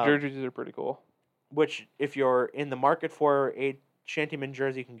 Yeah, the jerseys are pretty cool. Which, if you're in the market for a Shantyman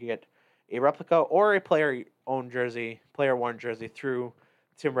jersey, you can get a replica or a player-worn jersey through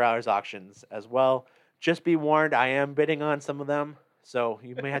Timber Rattlers auctions as well. Just be warned, I am bidding on some of them, so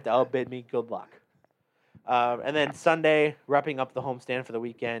you may have to outbid me. Good luck. And then Sunday, wrapping up the homestand for the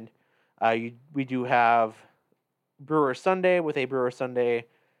weekend, we do have Brewer Sunday with a Brewer Sunday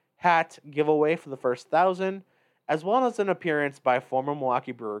hat giveaway for the first 1,000, as well as an appearance by former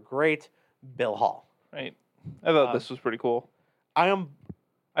Milwaukee Brewer great Bill Hall. Right. I thought this was pretty cool. I'm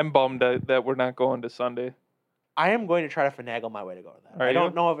bummed that we're not going to Sunday. I am going to try to finagle my way to go to that. Are I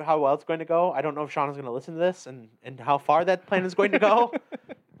don't you? know how well it's going to go. I don't know if Sean is going to listen to this and how far that plan is going to go.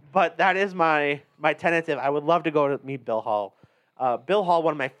 But that is my tentative. I would love to go to meet Bill Hall. Bill Hall,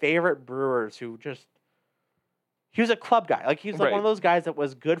 one of my favorite Brewers, he was a club guy. Like, he was like one of those guys that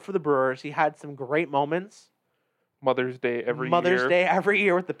was good for the Brewers. He had some great moments. Mother's Day every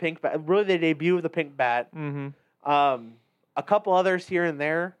year with the pink bat. Really, the debut of the pink bat. Mm-hmm. A couple others here and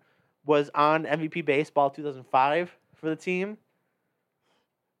there. Was on MVP Baseball 2005 for the team.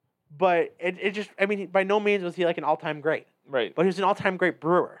 But it just, I mean, by no means was he like an all-time great. Right. But he was an all-time great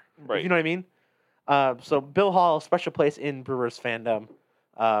Brewer. Right. You know what I mean? So Bill Hall, special place in Brewers fandom.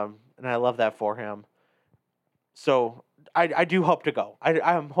 And I love that for him. So I do hope to go.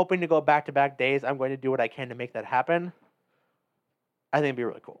 I'm hoping to go back-to-back days. I'm going to do what I can to make that happen. I think it'd be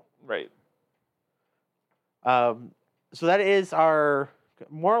really cool. Right. So that is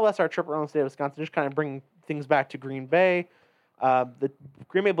more or less our trip around the state of Wisconsin, just kind of bringing things back to Green Bay. The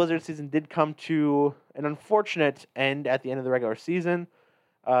Green Bay Blizzard season did come to an unfortunate end at the end of the regular season.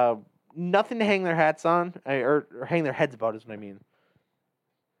 Nothing to hang their hats on, or hang their heads about is what I mean.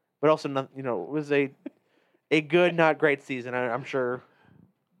 But also, it was a good, not great season. I'm sure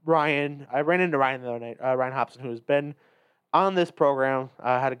I ran into Ryan the other night, Ryan Hobson, who's been on this program.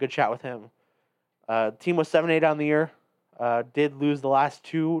 Had a good chat with him. Team was 7-8 on the year. Did lose the last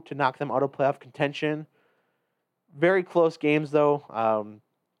two to knock them out of playoff contention. Very close games, though,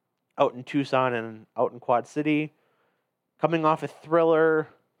 out in Tucson and out in Quad City. Coming off a thriller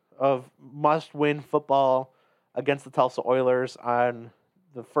of must-win football against the Tulsa Oilers on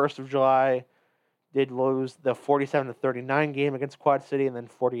the 1st of July. Did lose the 47-39 game against Quad City and then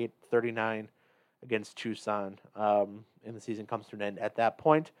 48-39 against Tucson. And the season comes to an end at that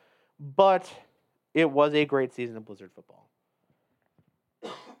point. But it was a great season of Blizzard football.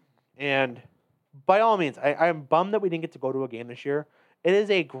 And by all means, I'm bummed that we didn't get to go to a game this year. It is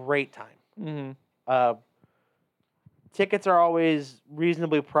a great time. Mm-hmm. Tickets are always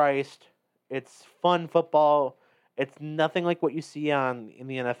reasonably priced. It's fun football. It's nothing like what you see in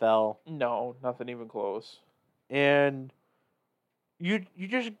the NFL. No, nothing even close. And it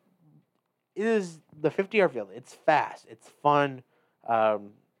is the 50-yard field. It's fast. It's fun.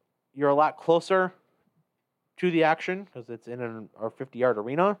 You're a lot closer to the action because it's in our 50-yard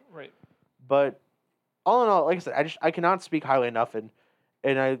arena. Right. But all in all, like I said, I cannot speak highly enough.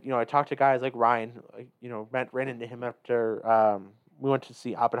 And I talked to guys like Ryan. Ran into him after we went to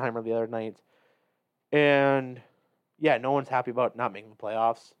see Oppenheimer the other night. And yeah, no one's happy about not making the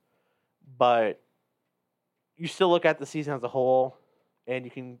playoffs. But you still look at the season as a whole,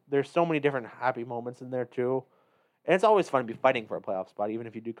 and there's so many different happy moments in there too. And it's always fun to be fighting for a playoff spot, even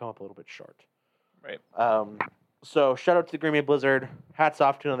if you do come up a little bit short. Right. So shout out to the Green Bay Blizzard. Hats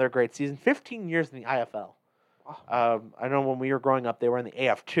off to another great season. 15 years in the IFL. I know when we were growing up, they were in the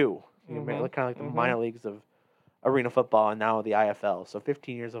AF2, kind of like the minor leagues of arena football, and now the IFL. So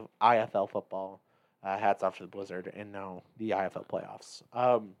 15 years of IFL football. Hats off to the Blizzard, and now the IFL playoffs.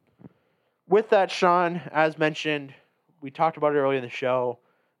 With that, Sean, as mentioned, we talked about it earlier in the show,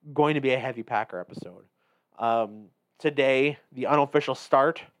 going to be a heavy Packer episode. Today, the unofficial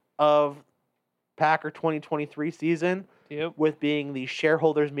start of Packer 2023 season, with being the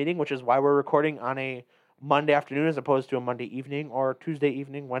shareholders meeting, which is why we're recording on a Monday afternoon as opposed to a Monday evening or Tuesday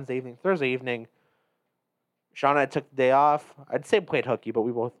evening, Wednesday evening, Thursday evening. Sean and I took the day off. I'd say played hooky, but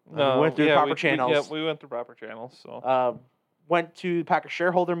we both went through the proper channels. We went through proper channels. So went to the Packers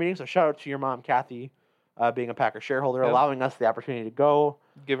Shareholder Meeting. So shout out to your mom, Kathy, being a Packers shareholder, allowing us the opportunity to go.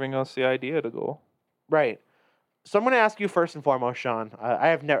 Giving us the idea to go. Right. So I'm going to ask you first and foremost, Sean.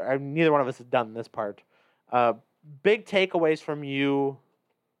 Neither one of us has done this part. Big takeaways from you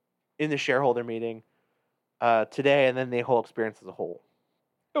in the shareholder meeting today, and then the whole experience as a whole.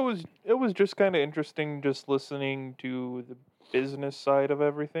 It was just kind of interesting, just listening to the business side of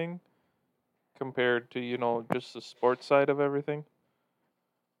everything compared to just the sports side of everything,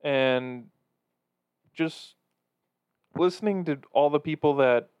 and just listening to all the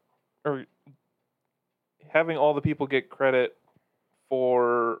people having all the people get credit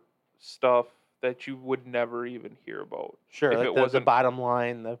for stuff that you would never even hear about. Sure, like the bottom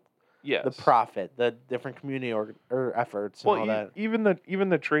line, the profit, the different community or efforts, and all that. Even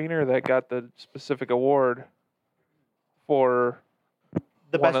the trainer that got the specific award for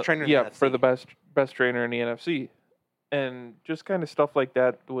the best trainer in the NFC. For the best trainer in the NFC. And just kind of stuff like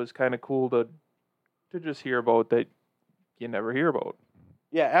that was kind of cool to just hear about that you never hear about.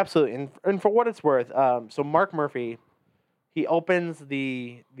 Yeah, absolutely. And for what it's worth, so Mark Murphy, he opens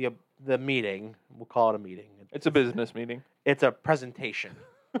the meeting. We'll call it a meeting. It's a business meeting. It's a presentation.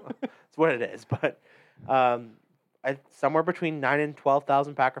 That's what it is. But somewhere between 9,000 and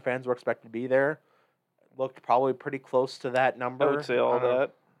 12,000 Packer fans were expected to be there. Looked probably pretty close to that number. I would say all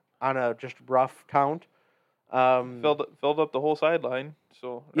that. On a just rough count. Filled up the whole sideline.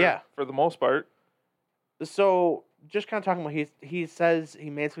 So for the most part. So just kind of talking about, he says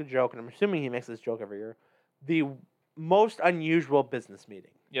he makes a joke, and I'm assuming he makes this joke every year. The most unusual business meeting.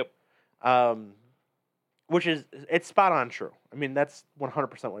 Yep. Which is, it's spot on true. I mean, that's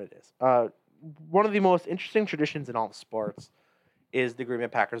 100% what it is. One of the most interesting traditions in all of sports is the Green Bay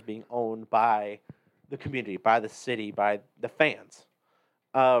Packers being owned by the community, by the city, by the fans.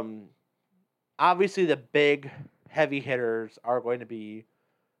 Obviously, the big heavy hitters are going to be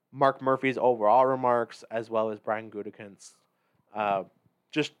Mark Murphy's overall remarks, as well as Brian Gutekunst's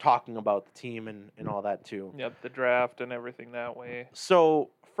just talking about the team and all that too. Yep, the draft and everything that way. So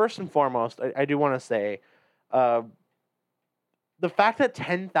first and foremost, I do want to say, the fact that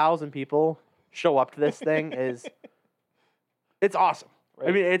 10,000 people show up to this thing it's awesome. Right.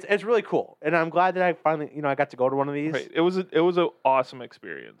 I mean, it's really cool, and I'm glad that I finally, I got to go to one of these. Right. It was an awesome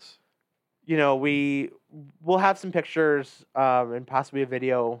experience. We'll have some pictures and possibly a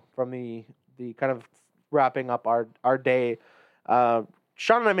video from the kind of wrapping up our day. Sean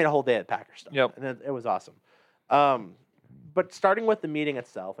and I made a whole day at Packers stuff. Yep. And it was awesome. But starting with the meeting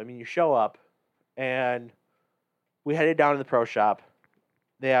itself, I mean, you show up, and we headed down to the pro shop.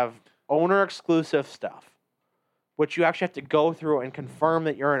 They have owner-exclusive stuff, which you actually have to go through and confirm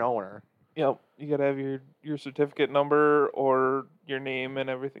that you're an owner. Yep. You got to have your certificate number or your name and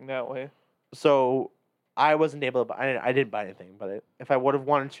everything that way. So I wasn't able to buy. I didn't buy anything, but if I would have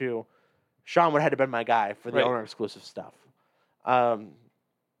wanted to, Sean would have had to been my guy for the Right. owner-exclusive stuff.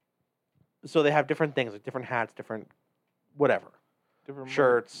 So they have different things, like different hats, different whatever. Different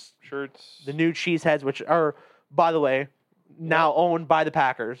Shirts. The new cheeseheads, which are, by the way, now owned by the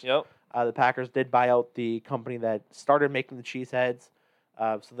Packers. Yep. The Packers did buy out the company that started making the cheeseheads.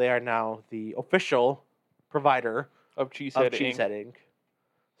 So they are now the official provider Of Cheesehead Inc. Cheesehead Inc.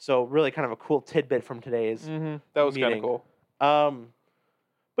 So really kind of a cool tidbit from today's That was kind of meeting. cool.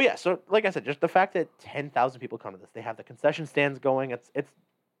 But yeah, so like I said, just the fact that 10,000 people come to this, they have the concession stands going. It's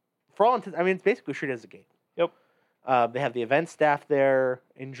for all intents, I mean, it's basically treated as a game. Yep. They have the event staff there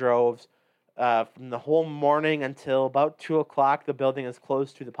in droves. From the whole morning until about 2:00, the building is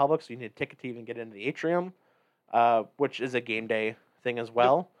closed to the public, so you need a ticket to even get into the atrium, which is a game day thing as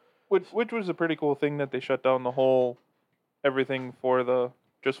well. Which was a pretty cool thing that they shut down the whole everything for the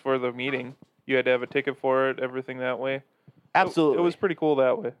meeting. You had to have a ticket for it, everything that way. Absolutely. It was pretty cool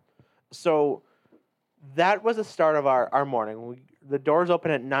that way. So that was the start of our morning. The doors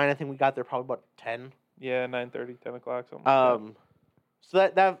open at 9. I think we got there probably about 10. Yeah, 9:30, 10 o'clock, something like that. So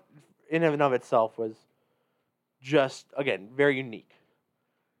that in and of itself was just, again, very unique.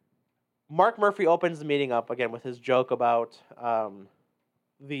 Mark Murphy opens the meeting up, again, with his joke about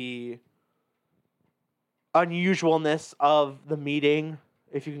the unusualness of the meeting,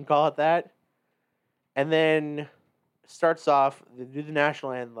 if you can call it that. And then starts off, they do the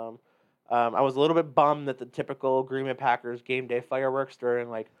national anthem. I was a little bit bummed that the typical Green Bay Packers game day fireworks during,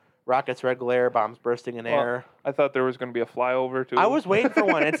 like, rockets, red glare, bombs bursting in air. I thought there was going to be a flyover, too. I was waiting for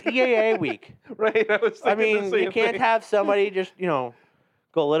one. It's EAA week. Right, I mean, you can't have somebody just, go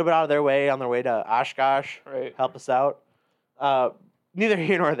a little bit out of their way on their way to Oshkosh, Right. help us out. Neither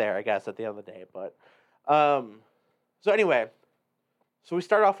here nor there, I guess, at the end of the day. But so anyway, so we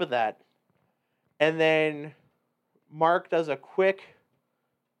start off with that. And then Mark does a quick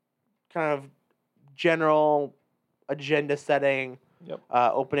kind of general agenda setting,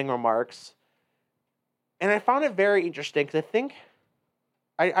 opening remarks. And I found it very interesting because I think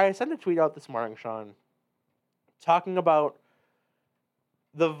I sent a tweet out this morning, Sean, talking about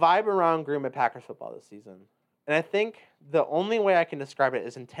the vibe around Green Bay Packers football this season. And I think the only way I can describe it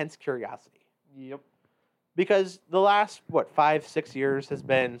is intense curiosity. Yep. Because the last, 5-6 years has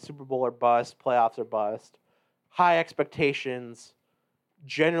been Super Bowl or bust, playoffs or bust, high expectations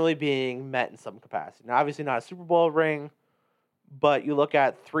generally being met in some capacity. Now, obviously not a Super Bowl ring, but you look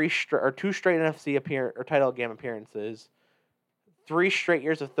at 2 straight NFC title game appearances, 3 straight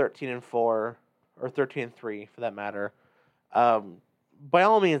years of 13-4 or 13-3 for that matter. By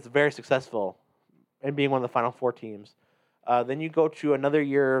all means, very successful in being one of the final 4 teams. Then you go to another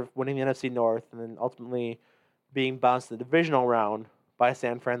year of winning the NFC North and then ultimately being bounced to the divisional round by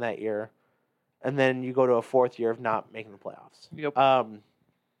San Fran that year. And then you go to a 4th year of not making the playoffs. Yep.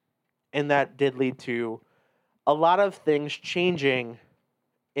 And that did lead to a lot of things changing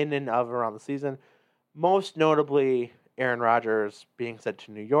in and of around the season. Most notably, Aaron Rodgers being sent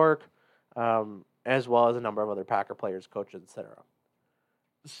to New York, as well as a number of other Packer players, coaches, etc.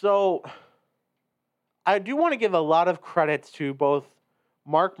 So I do want to give a lot of credit to both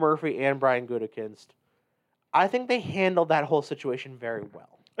Mark Murphy and Brian Gutekunst. I think they handled that whole situation very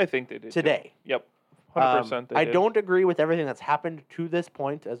well. I think they did today. Too. Yep. 100% they I did. don't agree with everything that's happened to this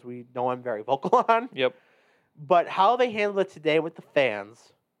point, as we know I'm very vocal on. Yep. But how they handled it today with the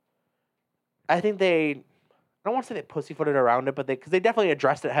fans, I think I don't want to say they pussyfooted around it, but because they definitely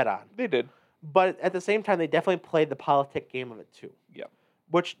addressed it head on. They did. But at the same time, they definitely played the politic game of it too. Yeah.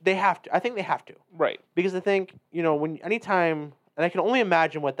 Which they have to. I think they have to. Right. Because I think, anytime, and I can only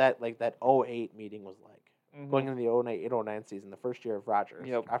imagine what that 08 meeting was like, going into the 08-09 season, the first year of Rodgers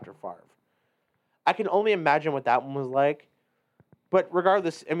after Favre. I can only imagine what that one was like. But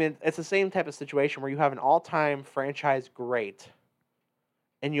regardless, I mean, it's the same type of situation where you have an all-time franchise great,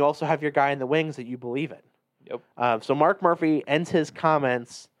 and you also have your guy in the wings that you believe in. Yep. So Mark Murphy ends his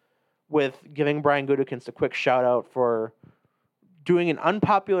comments with giving Brian Gutekunst a quick shout-out for doing an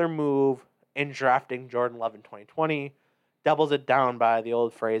unpopular move in drafting Jordan Love in 2020. Doubles it down by the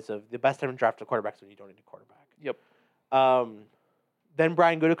old phrase of the best time to draft a quarterback is when you don't need a quarterback. Yep. Then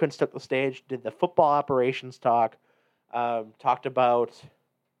Brian Gutekunst took the stage, did the football operations talk, talked about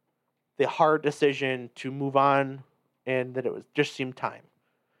the hard decision to move on, and that it was just seemed time.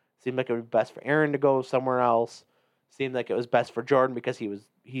 Seemed like it would be best for Aaron to go somewhere else. Seemed like it was best for Jordan because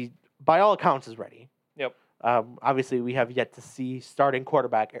he by all accounts is ready. Yep. Obviously, we have yet to see starting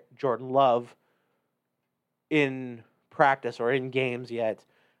quarterback Jordan Love in practice or in games yet.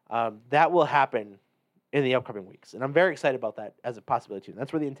 That will happen in the upcoming weeks. And I'm very excited about that as a possibility too. And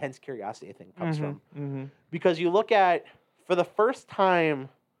that's where the intense curiosity thing comes from. Mm-hmm. Because you look at, for the first time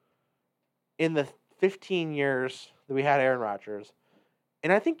in the 15 years that we had Aaron Rodgers,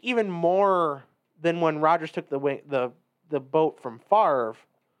 and I think even more than when Rodgers took the boat from Favre,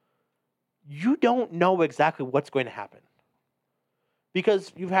 you don't know exactly what's going to happen.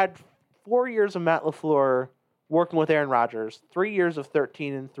 Because you've had 4 years of Matt LaFleur working with Aaron Rodgers, 3 years of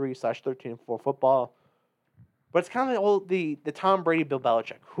 13-3/13-4 football. But it's kind of the Tom Brady, Bill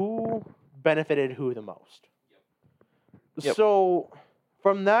Belichick. Who benefited who the most? Yep. So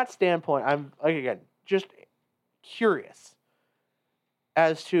from that standpoint, I'm, again, just curious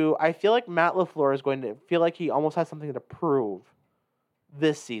as to, I feel like Matt LaFleur is going to feel like he almost has something to prove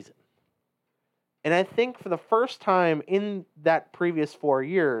this season. And I think for the first time in that previous 4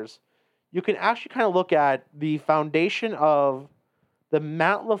 years, you can actually kind of look at the foundation of the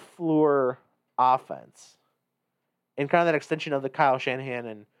Matt LaFleur offense and kind of that extension of the Kyle Shanahan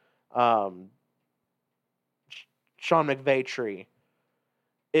and Sean McVay tree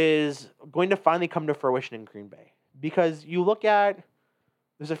is going to finally come to fruition in Green Bay. Because you look at,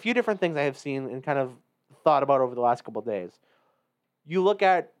 there's a few different things I have seen and kind of thought about over the last couple of days. You look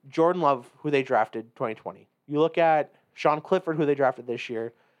at Jordan Love, who they drafted 2020. You look at Sean Clifford, who they drafted this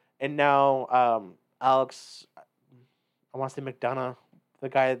year. And now Alex, I want to say McDonough, the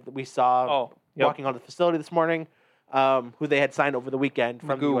guy that we saw walking on the facility this morning, who they had signed over the weekend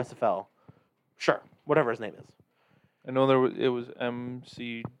from the USFL. Sure, whatever his name is. I know it was McGough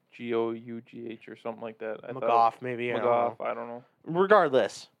or something like that. McGough, maybe. McGough, I don't know.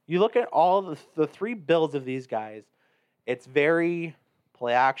 Regardless, you look at all the three builds of these guys. It's very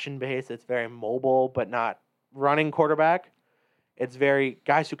play action based. It's very mobile, but not running quarterback. It's very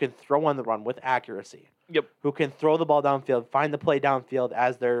guys who can throw on the run with accuracy. Yep. Who can throw the ball downfield, find the play downfield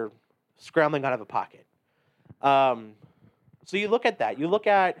as they're scrambling out of a pocket. So you look at that. You look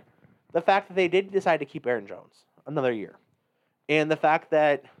at the fact that they did decide to keep Aaron Jones another year. And the fact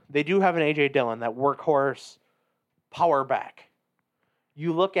that they do have an A.J. Dillon, that workhorse power back.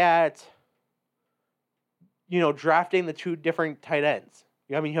 You look at, drafting the two different tight ends.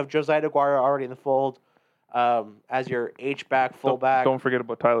 I mean, you have Josiah DeGuara already in the fold as your H-back, fullback. Don't forget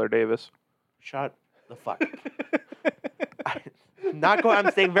about Tyler Davis. Shut the fuck up.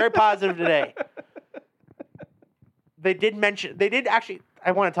 I'm staying very positive today. They did actually,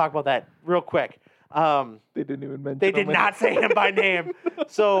 I want to talk about that real quick. They didn't even mention They did not say him by name.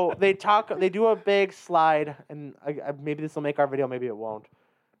 So they do a big slide, and maybe this will make our video, maybe it won't.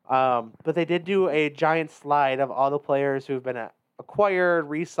 But they did do a giant slide of all the players who've been acquired,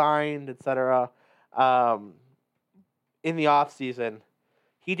 re-signed, etc. In the offseason.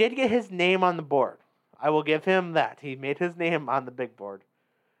 He did get his name on the board. I will give him that. He made his name on the big board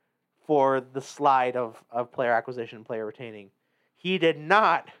for the slide of player acquisition, player retaining. He did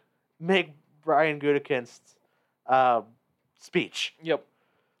not make Brian Gutekunst's speech. Yep.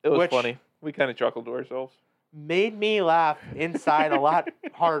 It was funny. We kind of chuckled to ourselves. Made me laugh inside a lot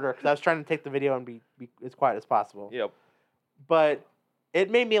harder because I was trying to take the video and be as quiet as possible. Yep. But it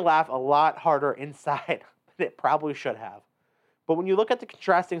made me laugh a lot harder inside than it probably should have. But when you look at the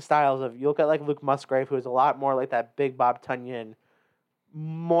contrasting styles you look at like Luke Musgrave, who is a lot more like that big Bob Tunyon,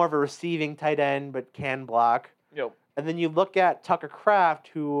 more of a receiving tight end, but can block. Yep. And then you look at Tucker Kraft,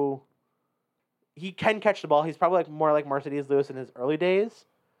 who he can catch the ball. He's probably more like Mercedes Lewis in his early days,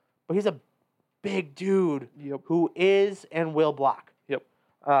 but he's a big dude who is and will block. Yep.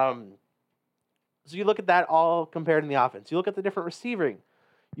 So you look at that all compared in the offense. You look at the different receiving.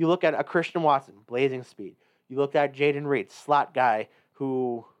 You look at a Christian Watson, blazing speed. You look at Jaden Reed, slot guy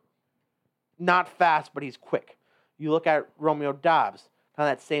who not fast, but he's quick. You look at Romeo Doubs, kind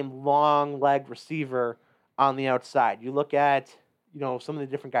of that same long-legged receiver on the outside. You look at some of the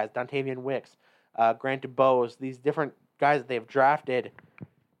different guys, Dontavian Wicks, Grant DuBose, these different guys that they've drafted,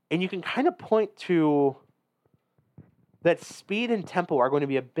 and you can kind of point to that speed and tempo are going to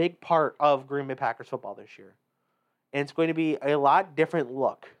be a big part of Green Bay Packers football this year. And it's going to be a lot different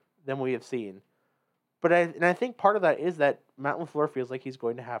look than we have seen. But I think part of that is that Matt LaFleur feels like he's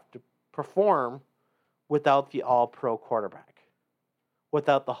going to have to perform without the all-pro quarterback,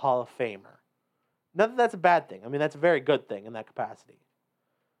 without the Hall of Famer. Not that that's a bad thing. I mean, that's a very good thing in that capacity.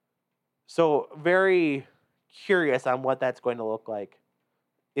 So very curious on what that's going to look like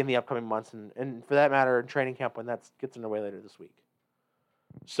in the upcoming months, and for that matter, in training camp when that gets underway later this week.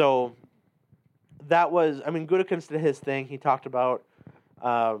 So that was, I mean, Gutekunst did his thing. He talked about,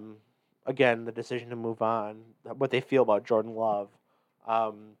 again, the decision to move on, what they feel about Jordan Love.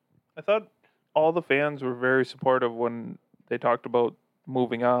 I thought all the fans were very supportive when they talked about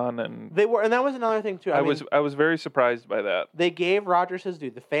moving on, and they were, and that was another thing too. I was very surprised by that. They gave Rodgers his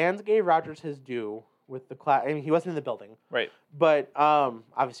due. The fans gave Rodgers his due with the class. I mean, he wasn't in the building, right? But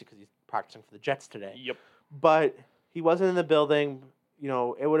obviously, because he's practicing for the Jets today. Yep. But he wasn't in the building. You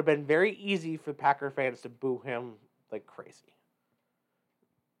know, it would have been very easy for Packer fans to boo him like crazy.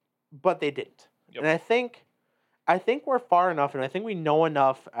 But they didn't. Yep. And I think we're far enough, and I think we know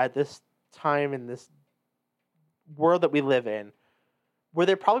enough at this time in this world that we live in, where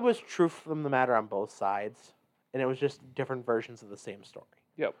there probably was truth from the matter on both sides, and it was just different versions of the same story.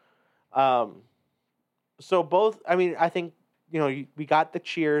 Yep. So both, I mean, I think, you know, we got the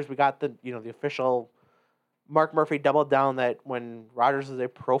cheers, we got the, you know, the official. Mark Murphy doubled down that when Rodgers is a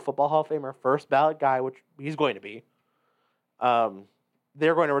Pro Football Hall of Famer, first ballot guy, which he's going to be,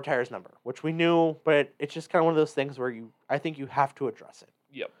 they're going to retire his number, which we knew, but it's just kind of one of those things where I think you have to address it.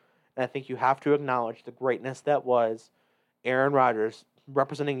 Yep. And I think you have to acknowledge the greatness that was Aaron Rodgers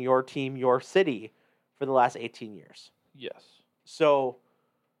representing your team, your city, for the last 18 years. Yes. So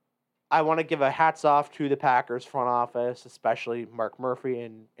I want to give a hats off to the Packers front office, especially Mark Murphy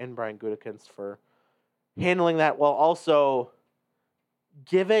and Brian Gutekunst for handling that while also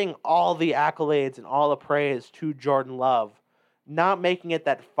giving all the accolades and all the praise to Jordan Love, not making it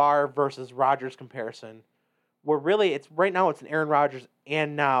that Favre versus Rodgers comparison, where really right now it's an Aaron Rodgers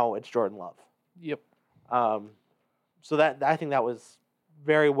and now it's Jordan Love. Yep. So that I think that was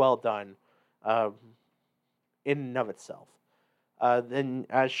very well done, in and of itself. Then,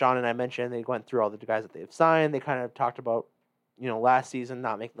 as Sean and I mentioned, they went through all the guys that they've signed. They kind of talked about, you know, last season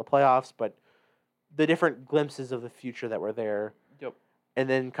not making the playoffs, but the different glimpses of the future that were there. Yep. And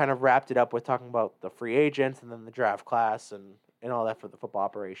then kind of wrapped it up with talking about the free agents and then the draft class and all that for the football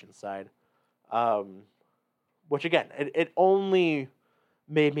operations side. Which, again, it only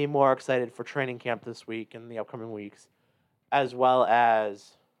made me more excited for training camp this week and the upcoming weeks, as well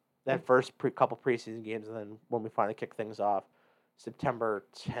as that first couple preseason games, and then when we finally kick things off, September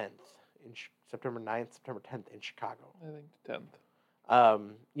 10th, September 9th, September 10th in Chicago. I think the 10th.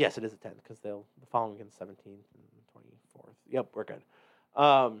 Yes, it is the 10th because the following weekend 17th and 24th. Yep, we're good.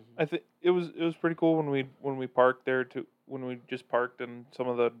 I think it was pretty cool when we parked there when we just parked and some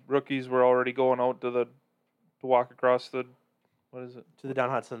of the rookies were already going out to walk across the to the Don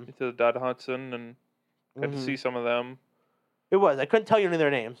Hudson and got to see some of them. It was. I couldn't tell you any of their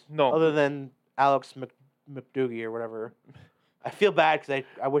names. No, other than Alex McDoogie or whatever. I feel bad because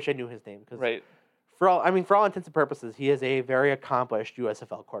I wish I knew his name. Cause right. For all intents and purposes, he is a very accomplished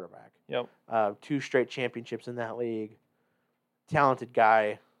USFL quarterback. Yep. 2 straight championships in that league. Talented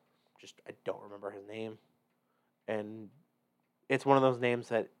guy. Just, I don't remember his name. And it's one of those names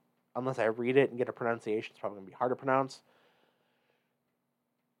that, unless I read it and get a pronunciation, it's probably going to be hard to pronounce.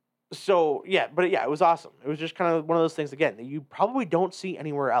 So, yeah, it was awesome. It was just kind of one of those things, again, that you probably don't see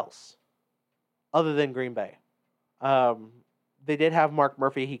anywhere else other than Green Bay. They did have Mark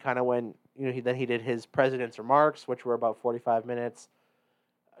Murphy. He kind of went, then he did his president's remarks, which were about 45 minutes,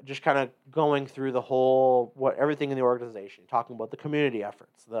 just kind of going through the whole, everything in the organization, talking about the community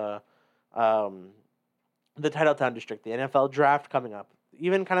efforts, the Titletown District, the NFL draft coming up,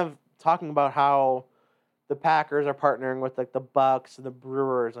 even kind of talking about how the Packers are partnering with like the Bucks and the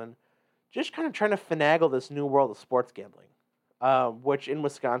Brewers and just kind of trying to finagle this new world of sports gambling, which in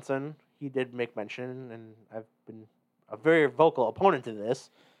Wisconsin he did make mention, and I've been a very vocal opponent to this.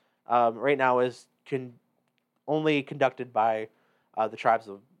 Right now is only conducted by the tribes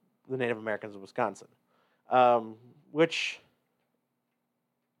of the Native Americans of Wisconsin, which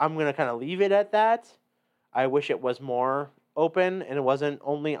I'm going to kind of leave it at that. I wish it was more open and it wasn't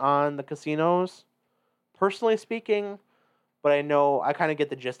only on the casinos, personally speaking, but I know I kind of get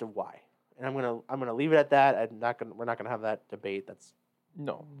the gist of why. And I'm going to leave it at that. We're not going to have that debate. That's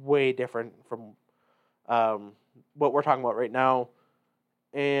way different from what we're talking about right now,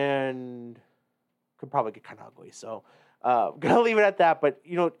 and could probably get kind of ugly. So Gonna leave it at that. But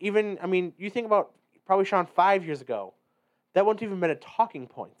even you think about probably Sean 5 years ago, that wouldn't even been a talking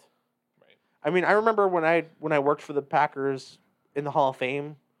point. Right. I mean, I remember when I worked for the Packers in the Hall of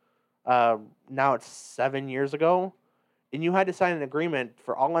Fame. Now it's 7 years ago, and you had to sign an agreement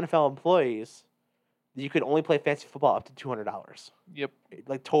for all NFL employees that you could only play fantasy football up to $200. Yep.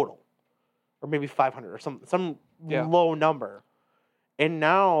 Like total, or maybe 500 or some Yeah. low number. And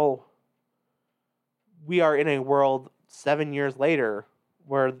now we are in a world 7 years later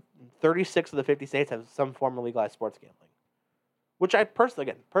where 36 of the 50 states have some form of legalized sports gambling, which I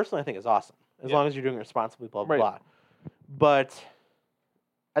personally think is awesome, as long as you're doing it responsibly, blah, blah, blah. But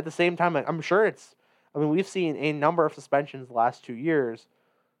at the same time, I'm sure we've seen a number of suspensions the last 2 years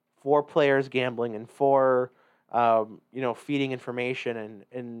for players gambling and for, feeding information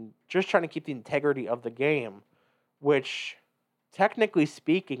and just trying to keep the integrity of the game, which, technically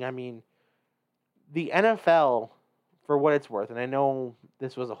speaking, the NFL, for what it's worth, and I know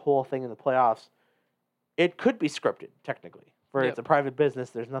this was a whole thing in the playoffs, it could be scripted, technically. It's a private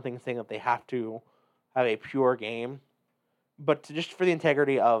business, there's nothing saying that they have to have a pure game. But just for the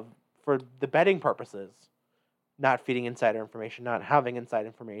integrity for the betting purposes, not feeding insider information, not having inside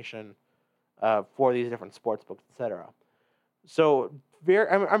information for these different sports books, etc. So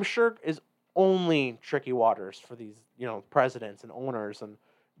I'm sure is only tricky waters for these presidents and owners and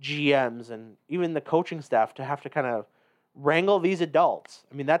GMs and even the coaching staff to have to kind of wrangle these adults.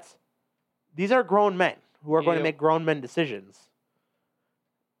 These are grown men who are going to make grown men decisions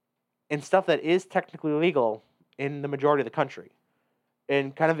and stuff that is technically legal in the majority of the country,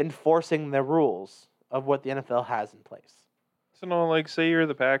 and kind of enforcing the rules of what the NFL has in place. So say you're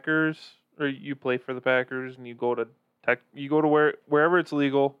the Packers, or you play for the Packers, and you go to wherever it's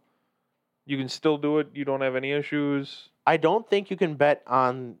legal, you can still do it. You don't have any issues. I don't think you can bet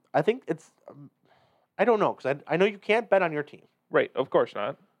on. I think it's. I don't know, because I know you can't bet on your team. Right, of course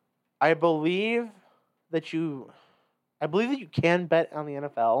not. I believe that you can bet on the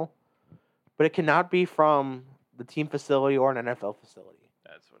NFL, but it cannot be from the team facility or an NFL facility.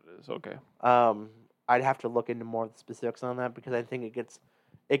 That's what it is. Okay. I'd have to look into more of the specifics on that, because I think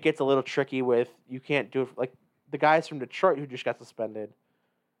it gets a little tricky with, you can't do it like the guys from Detroit who just got suspended.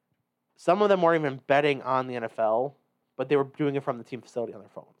 Some of them weren't even betting on the NFL, but they were doing it from the team facility on their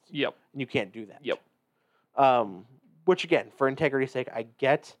phones. Yep. And you can't do that. Yep. Which again, for integrity's sake, I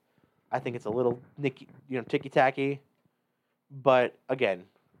think it's a little ticky tacky, but again,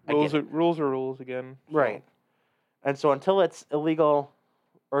 rules are rules again. So. Right. And so until it's illegal,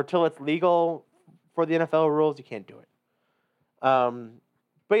 or until it's legal for the NFL rules, you can't do it.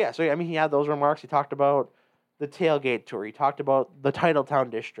 But yeah, so he had those remarks. He talked about the tailgate tour. He talked about the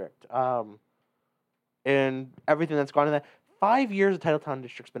Titletown District, and everything that's gone in that. 5 years the Titletown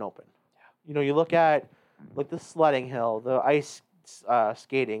District's been open. Yeah. You look at the sledding hill, the ice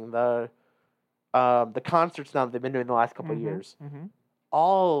skating, the concerts now that they've been doing the last couple of years,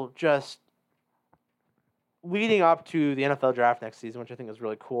 all just leading up to the NFL draft next season, which I think is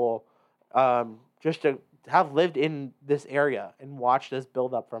really cool. Just to have lived in this area and watched this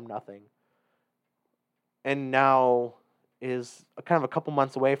build up from nothing, and now is kind of a couple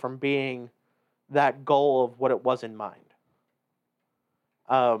months away from being that goal of what it was in mind.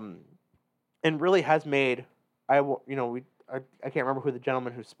 And really has made, I can't remember who the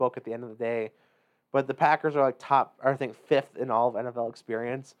gentleman who spoke at the end of the day, but the Packers are I think 5th in all of NFL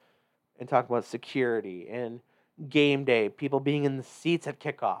experience, and talking about security and game day, people being in the seats at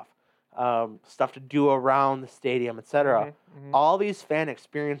kickoff, stuff to do around the stadium, etc. All these fan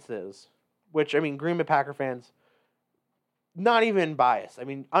experiences, which Green Bay Packer fans, not even biased,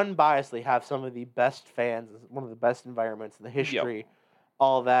 unbiasedly have some of the best fans, one of the best environments in the history,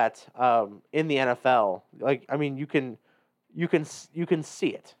 all that in the NFL. You can see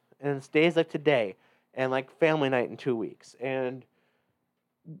it, and it's days like today, and family night in 2 weeks, and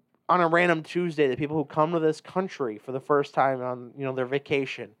on a random Tuesday, the people who come to this country for the first time on their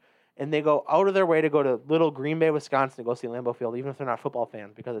vacation, and they go out of their way to go to little Green Bay, Wisconsin, to go see Lambeau Field, even if they're not football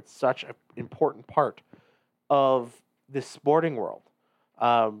fans, because it's such an important part of this sporting world.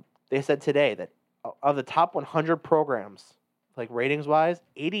 They said today that of the top 100 programs, ratings wise,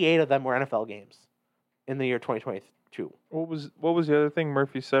 88 of them were NFL games in the year 2022. What was the other thing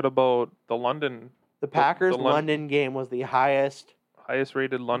Murphy said about the London? The Packers London game was the highest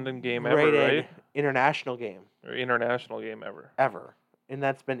rated London game ever, right? International game. Or international game ever. And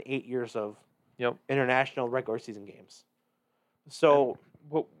that's been 8 years of international regular season games. So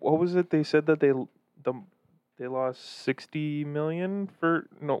what was it they said that they lost $60 million for?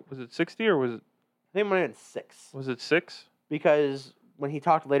 No, was it 60 or was it? I think it might have been 6. Was it 6? Because when he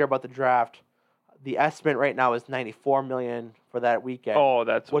talked later about the draft, The estimate right now is $94 million for that weekend. Oh,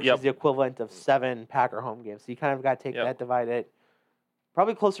 that's which is the equivalent of 7 Packer home games. So you kind of got to take that, divide it,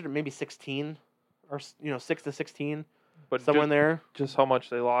 probably closer to maybe 16, or 6 to 16, but somewhere in there. Just how much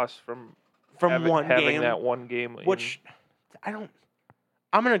they lost from having that one game, which I'm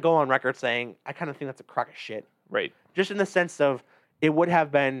gonna go on record saying I kind of think that's a crock of shit. Right. Just in the sense of it would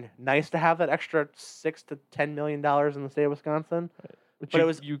have been nice to have that extra $6 to $10 million in the state of Wisconsin, but it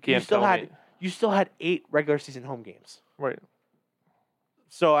was you can't you still had 8 regular season home games. Right.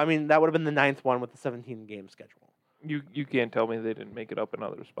 So, I mean, that would have been the 9th one with the 17-game schedule. You can't tell me they didn't make it up in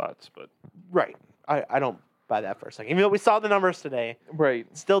other spots, but... Right. I don't buy that for a second. Even though we saw the numbers today. Right.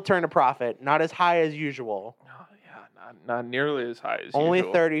 Still turned a profit. Not as high as usual. Oh, yeah, not nearly as high as Only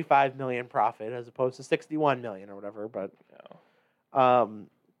usual. $35 million profit as opposed to $61 million or whatever, but...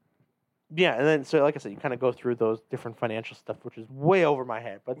 Yeah, and then, so like I said, you kind of go through those different financial stuff, which is way over my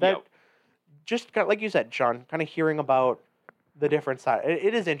head. But that, just kind of, like you said, Sean, kind of hearing about the different side,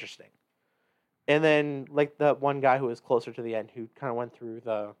 it is interesting. And then, like the one guy who was closer to the end, who kind of went through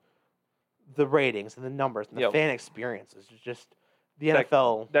the ratings and the numbers and the fan experiences, just the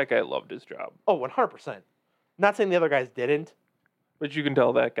NFL. That guy loved his job. Oh, 100%. Not saying the other guys didn't, but you can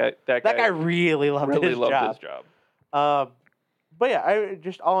tell that guy really loved his job. But yeah, I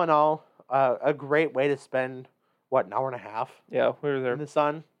just all in all, a great way to spend an hour and a half. Yeah, we were there in the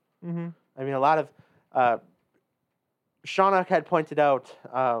sun. Mm-hmm. I mean, a lot of Shauna had pointed out,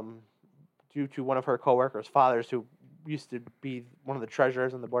 due to one of her coworkers' fathers, who used to be one of the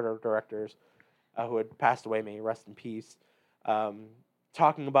treasurers on the board of directors, who had passed away, may he rest in peace.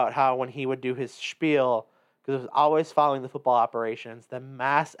 Talking about how when he would do his spiel, because it was always following the football operations, the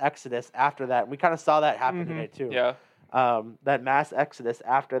mass exodus after that. And we kind of saw that happen today too. Yeah. That mass exodus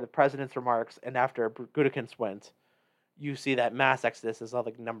after the president's remarks and after Gutekunst went, you see that mass exodus as all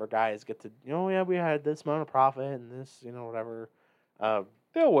the number guys get to, we had this amount of profit and this, whatever. That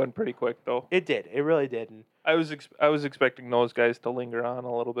went pretty quick though. It did. It really did. And I was expecting those guys to linger on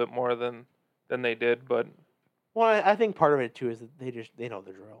a little bit more than they did, but. Well, I think part of it too is that they know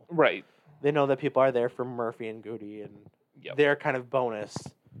the drill. Right. They know that people are there for Murphy and Goody and their kind of bonus,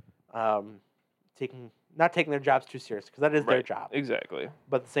 not taking their jobs too serious, because that is their job. Exactly.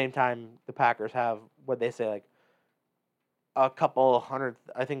 But at the same time, the Packers have what they say, like a couple hundred,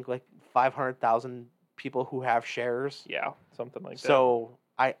 I think like 500,000 people who have shares. Yeah, something like that. So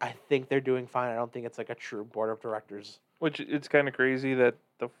I think they're doing fine. I don't think it's like a true board of directors. Which it's kind of crazy that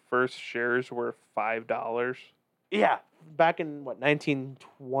the first shares were $5. Yeah, back in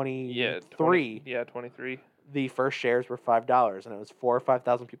 1923. Yeah, 23. The first shares were $5, and it was 4,000 or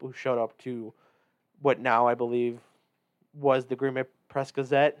 5,000 people who showed up to what now I believe was the Green Bay Press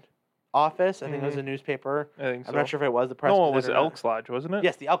Gazette office. I think it was a newspaper. I think so. I'm not sure if it was the Press Gazette. No, it was Elks Lodge, wasn't it?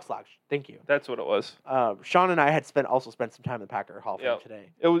 Yes, the Elks Lodge. Thank you. That's what it was. Sean and I had also spent some time in the Packer Hall of Fame today.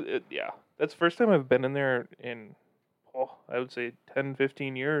 That's the first time I've been in there in, I would say 10,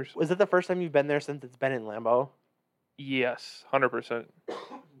 15 years. Was it the first time you've been there since it's been in Lambeau? Yes, 100%.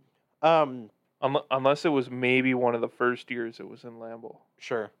 Unless it was maybe one of the first years it was in Lambeau.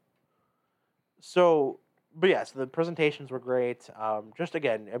 Sure. So, but yeah, so the presentations were great. Just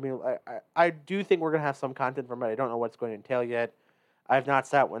again, I mean, I do think we're going to have some content from it. I don't know what's going to entail yet. I have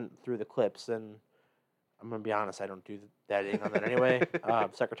not went through the clips, and I'm going to be honest, I don't do the editing on that anyway.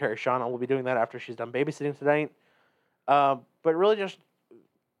 Secretary Shauna will be doing that after she's done babysitting tonight. But really just,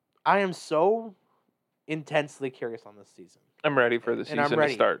 I am so intensely curious on this season. I'm ready for the season to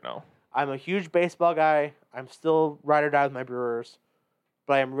start now. I'm a huge baseball guy. I'm still ride or die with my Brewers.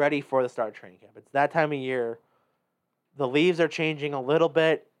 But I am ready for the start of training camp. It's that time of year. The leaves are changing a little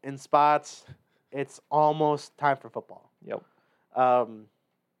bit in spots. It's almost time for football. Yep.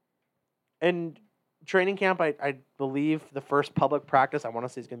 And training camp, I believe the first public practice, I want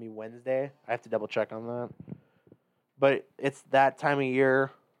to say, is going to be Wednesday. I have to double check on that. But it's that time of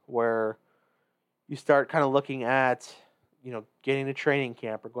year where you start kind of looking at, getting to training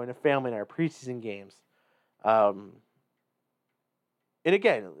camp or going to family night or preseason games. And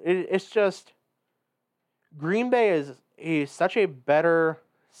again, it's just Green Bay is such a better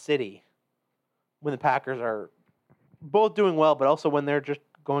city when the Packers are both doing well, but also when they're just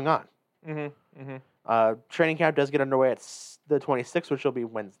going on. Mm-hmm. Mm-hmm. Training camp does get underway at the 26th, which will be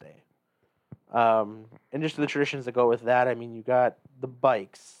Wednesday. And just the traditions that go with that, I mean, you got the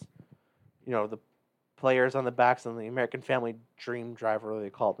bikes, the players on the backs and the American Family Dream Driver, they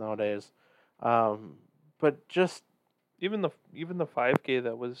call it nowadays. But just even the 5K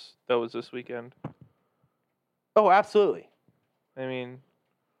that was this weekend. Oh, absolutely. I mean,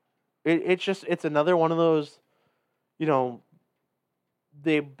 it's another one of those,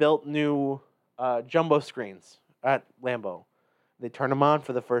 they built new jumbo screens at Lambeau. They turned them on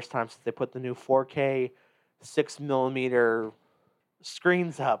for the first time since they put the new 4K 6mm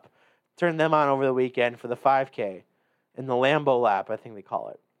screens up. Turned them on over the weekend for the 5K in the Lambeau lap, I think they call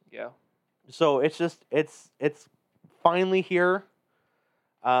it. Yeah. So it's just it's finally here,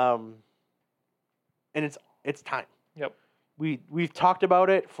 and it's time. Yep. We've talked about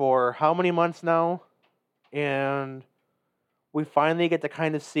it for how many months now, and we finally get to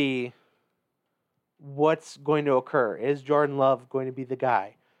kind of see what's going to occur. Is Jordan Love going to be the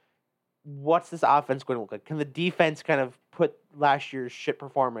guy? What's this offense going to look like? Can the defense kind of put last year's shit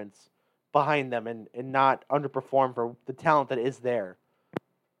performance behind them and not underperform for the talent that is there?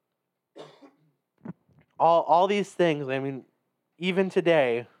 All these things, I mean, even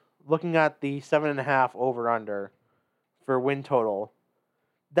today, looking at the 7.5 over-under for win total,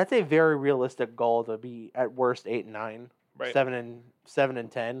 that's a very realistic goal to be at worst 8-9, Right.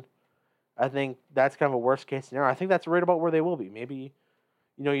 7-10. I think that's kind of a worst case scenario. I think that's right about where they will be. Maybe,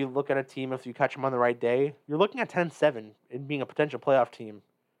 you look at a team, if you catch them on the right day, you're looking at 10-7 and being a potential playoff team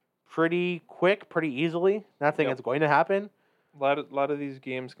pretty quick, pretty easily. Not saying it's going to happen. A lot of these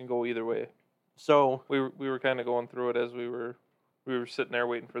games can go either way. So we were kind of going through it as we were sitting there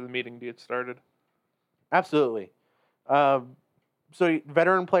waiting for the meeting to get started. Absolutely. So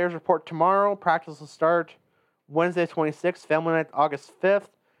veteran players report tomorrow. Practice will start Wednesday 26th, family night August 5th.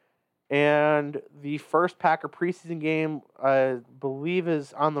 And the first Packer preseason game, I believe,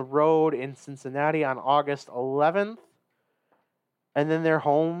 is on the road in Cincinnati on August 11th. And then they're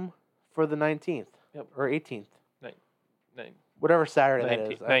home for the 19th. Yep. Or 18th. Whatever Saturday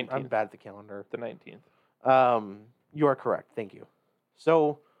that is. I'm bad at the calendar. The 19th. You are correct. Thank you.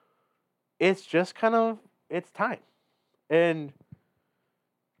 So it's just it's time. And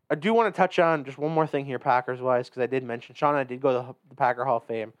I do want to touch on just one more thing here, Packers-wise, because I did mention, Sean and I did go to the Packer Hall of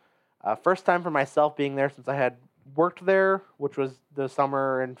Fame. First time for myself being there since I had worked there, which was the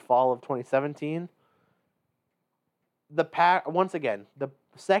summer and fall of 2017. Once again, the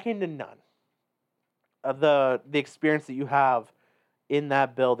second to none of the experience that you have in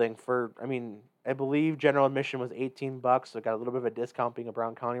that building I believe general admission was $18, so I got a little bit of a discount being a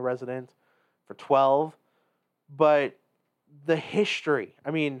Brown County resident for $12. But the history,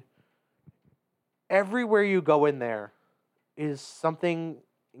 everywhere you go in there is something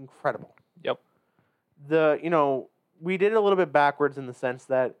incredible. Yep. We did it a little bit backwards in the sense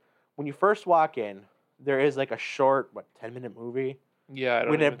that when you first walk in, there is like a short, 10-minute movie. Yeah, I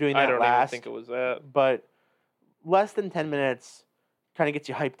don't even think it was that. But less than 10 minutes kind of gets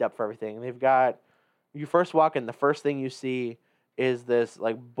you hyped up for everything. You first walk in, the first thing you see is this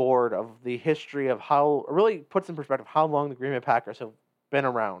board of the history of how, it really puts in perspective how long the Green Bay Packers have been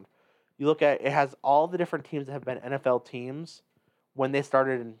around. You look at, it has all the different teams that have been NFL teams when they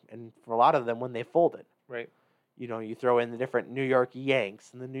started and for a lot of them when they folded. Right. You throw in the different New York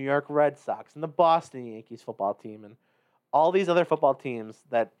Yanks and the New York Red Sox and the Boston Yankees football team and all these other football teams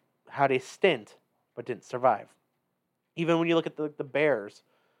that had a stint but didn't survive. Even when you look at the Bears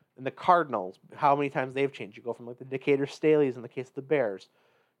and the Cardinals, how many times they've changed. You go from the Decatur Staleys in the case of the Bears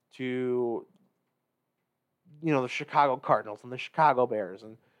to the Chicago Cardinals and the Chicago Bears.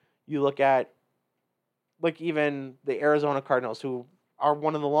 And you look at even the Arizona Cardinals, who are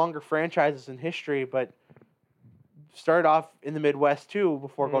one of the longer franchises in history, but started off in the Midwest too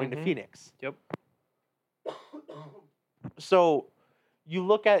before going to Phoenix. Yep. So you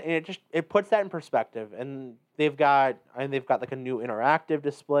look at it, it puts that in perspective, and they've got a new interactive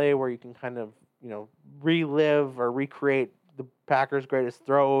display where you can kind of relive or recreate the Packers' greatest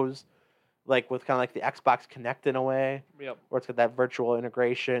throws, with kind of the Xbox Connect in a way. Yep. Where it's got that virtual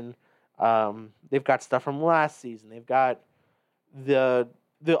integration. They've got stuff from last season. They've got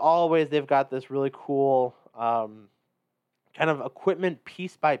they've got this really cool kind of equipment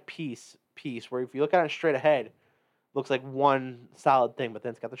piece by piece where if you look at it straight ahead, looks like one solid thing, but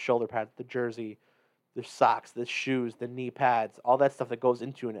then it's got the shoulder pads, the jersey, the socks, the shoes, the knee pads, all that stuff that goes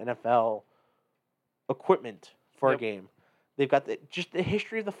into an NFL equipment for a game. They've got just the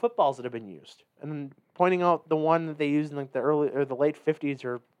history of the footballs that have been used, and then pointing out the one that they used in the early or the late 50s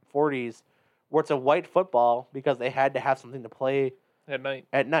or 40s, where it's a white football because they had to have something to play at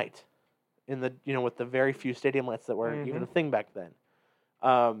night, in the with the very few stadium lights that were even a thing back then.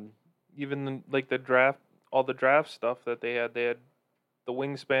 Even the draft. All the draft stuff that they had the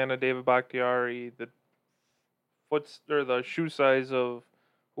wingspan of David Bakhtiari, the the shoe size of,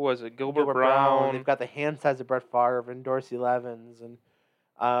 who was it, Gilbert Brown. They've got the hand size of Brett Favre and Dorsey Levens, and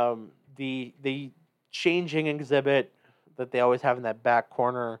the changing exhibit that they always have in that back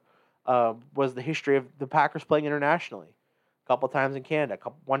corner was the history of the Packers playing internationally. A couple times in Canada,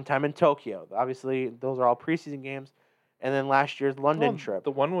 one time in Tokyo. Obviously, those are all preseason games. And then last year's London trip.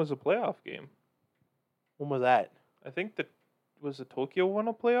 The one was a playoff game. When was that? I think was the Tokyo one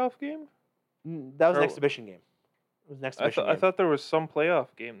a playoff game? That was an exhibition game. It was an exhibition game. I thought there was some playoff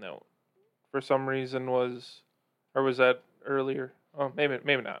game that for some reason was that earlier? Oh,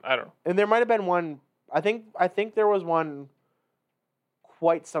 maybe not. I don't know. And there might have been one. I think there was one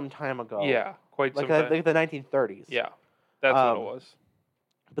quite some time ago. Yeah, quite some time. Like the 1930s. Yeah, that's what it was.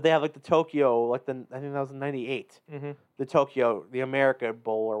 But they have like the Tokyo, I think that was in '98. Mm-hmm. The Tokyo, the America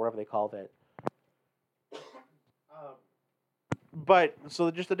Bowl or whatever they called it. But so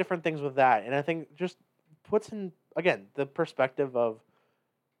just the different things with that, and I think just puts in again the perspective of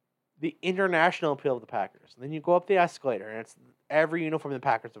the international appeal of the Packers. And then you go up the escalator, and it's every uniform the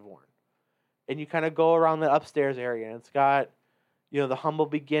Packers have worn, and you kind of go around the upstairs area, and it's got the humble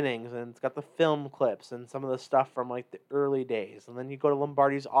beginnings, and it's got the film clips and some of the stuff from like the early days, and then you go to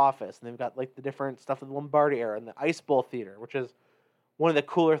Lombardi's office, and they've got like the different stuff of the Lombardi era and the Ice Bowl theater, which is one of the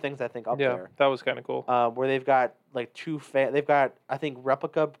cooler things I think up there. Yeah, that was kind of cool. Where they've got like they've got I think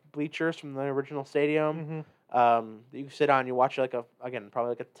replica bleachers from the original stadium. Mm-hmm. That you sit on. You watch probably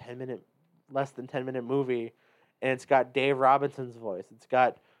like a less than 10-minute movie, and it's got Dave Robinson's voice. It's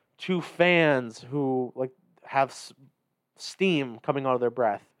got two fans who like have steam coming out of their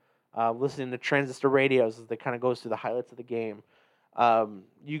breath, listening to transistor radios as they kind of goes through the highlights of the game.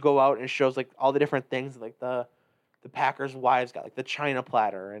 You go out and it shows like all the different things like the Packers' wives got like the china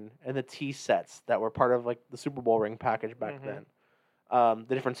platter and the tea sets that were part of like the Super Bowl ring package back then.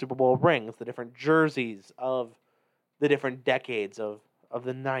 The different Super Bowl rings, the different jerseys of the different decades of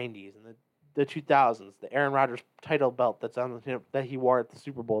the 90s and the 2000s, the Aaron Rodgers title belt that's on that he wore at the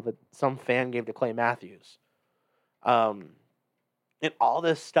Super Bowl that some fan gave to Clay Matthews. And all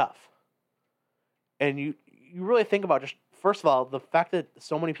this stuff. And you really think about just, first of all, the fact that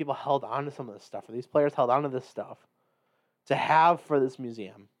so many people held on to some of this stuff, or these players held on to this stuff, to have for this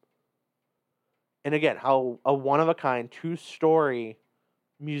museum. And again, how a one-of-a-kind, two-story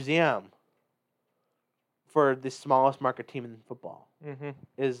museum for the smallest market team in football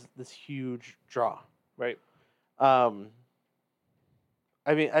is this huge draw. Right. I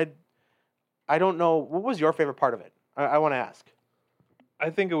mean, I don't know. What was your favorite part of it? I want to ask. I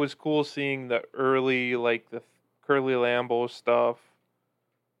think it was cool seeing the early, like, the Curly Lambeau stuff.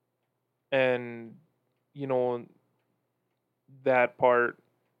 And, that part.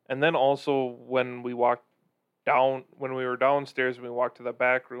 And then also when we were downstairs, we walked to the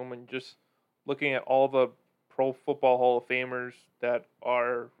back room and just looking at all the Pro Football Hall of Famers that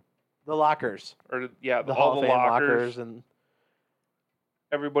are... The lockers. Or, yeah, the all Hall the of Fame lockers. And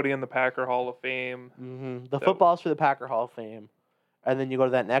everybody in the Packer Hall of Fame. Mm-hmm. The footballs for the Packer Hall of Fame. And then you go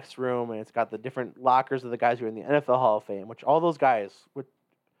to that next room, and it's got the different lockers of the guys who are in the NFL Hall of Fame, which all those guys...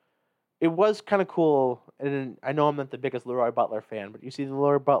 It was kind of cool, and I know I'm not the biggest Leroy Butler fan, but you see the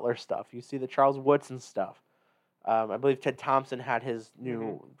Leroy Butler stuff. You see the Charles Woodson stuff. I believe Ted Thompson had his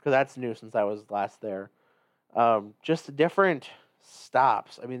new... Because that's new since I was last there. Just the different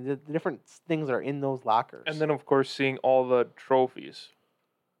stops. I mean, the different things that are in those lockers. And then, of course, seeing all the trophies.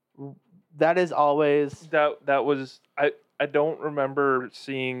 That is always... That was... I don't remember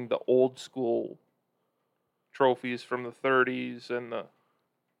seeing the old school trophies from the 30s and the...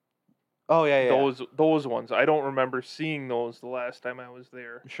 Oh, yeah. Those ones. I don't remember seeing those the last time I was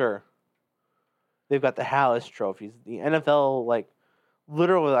there. Sure. They've got the Hallis trophies. The NFL, like,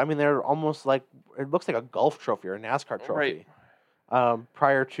 literally, I mean, they're almost like... It looks like a golf trophy or a NASCAR trophy. Right.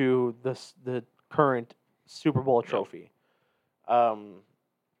 Prior to the current Super Bowl trophy. Yep.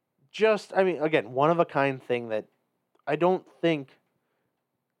 Again, one-of-a-kind thing that I don't think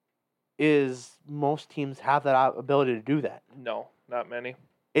is most teams have that ability to do that. No, not many.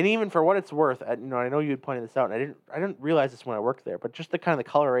 And even for what it's worth, I know you had pointed this out, and I didn't realize this when I worked there, but just the kind of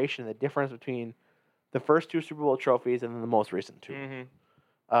the coloration, the difference between the first two Super Bowl trophies and then the most recent two.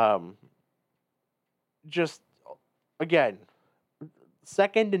 Mm-hmm. Just again,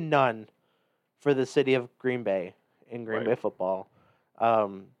 second to none for the city of Green Bay in Green Bay football,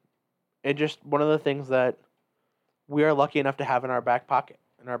 and just one of the things that we are lucky enough to have in our back pocket,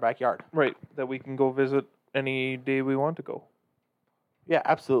 in our backyard. Right, that we can go visit any day we want to go. Yeah,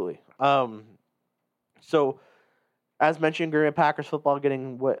 absolutely. So, as mentioned, Green Bay Packers football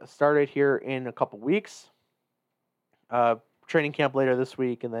getting started here in a couple weeks. Training camp later this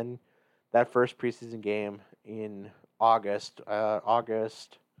week, and then that first preseason game in August.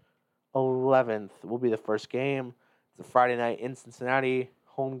 August 11th will be the first game. It's a Friday night in Cincinnati.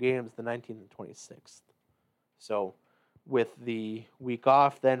 Home games the 19th and 26th. So, with the week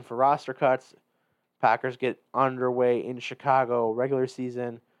off then for roster cuts, Packers get underway in Chicago, regular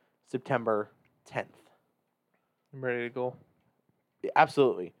season, September 10th. I'm ready to go.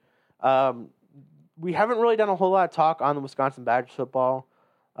 Absolutely. We haven't really done a whole lot of talk on the Wisconsin Badgers football.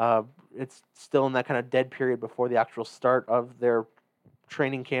 It's still in that kind of dead period before the actual start of their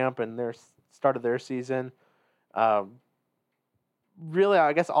training camp and their start of their season. Really,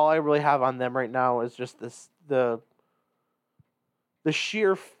 I guess all I really have on them right now is just the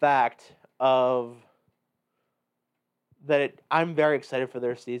sheer fact of that I'm very excited for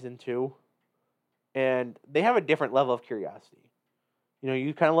their season too, and they have a different level of curiosity.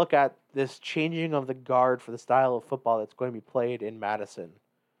 You kind of look at this changing of the guard for the style of football that's going to be played in Madison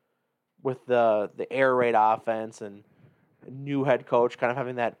with the air raid offense and a new head coach kind of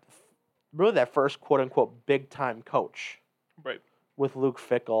having that first quote-unquote big-time coach. Right. With Luke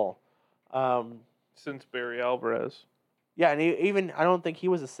Fickell. Since Barry Alvarez. Yeah, and even I don't think he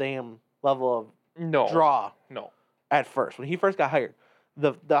was the same level of draw No. at first. When he first got hired,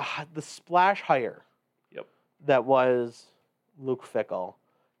 the splash hire that was Luke Fickell.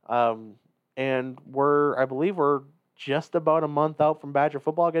 And I believe we're just about a month out from Badger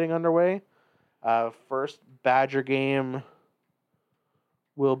football getting underway. First Badger game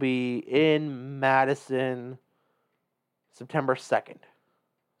will be in Madison September 2nd.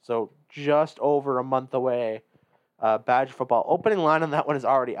 So just over a month away. Badger football. Opening line on that one is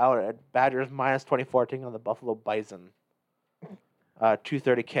already out at Badgers minus 24 taking on the Buffalo Bison.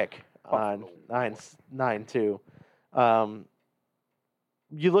 2:30 kick on 9-2.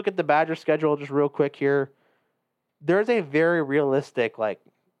 You look at the Badger schedule just real quick here. There's a very realistic,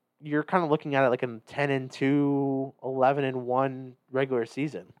 you're kind of looking at it like a 10-2, 11-1 regular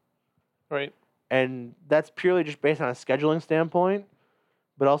season. Right. And that's purely just based on a scheduling standpoint.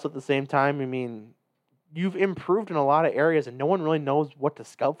 But also at the same time, you've improved in a lot of areas and no one really knows what to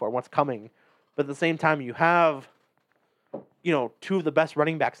scout for, what's coming. But at the same time, you have, two of the best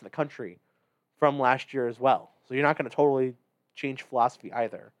running backs in the country from last year as well. So you're not going to totally change philosophy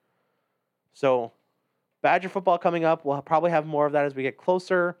either. So Badger football coming up. We'll probably have more of that as we get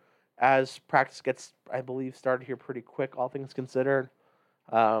closer, as practice gets, I believe, started here pretty quick, all things considered.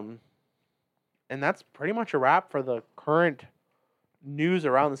 And that's pretty much a wrap for the current news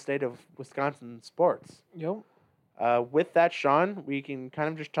around the state of Wisconsin sports. Yep. With that, Sean, we can kind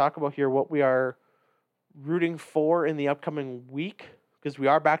of just talk about here what we are rooting for in the upcoming week, because we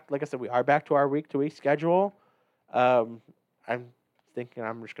are back, like I said, we are back to our week-to-week schedule. I'm thinking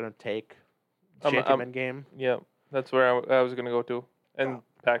I'm just going to take Shantymen game. Yeah, that's where I was going to go to. And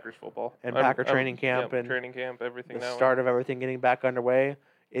Packers football. And Packer training camp. And training camp, everything. The start of everything getting back underway.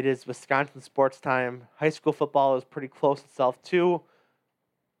 It is Wisconsin sports time. High school football is pretty close itself too.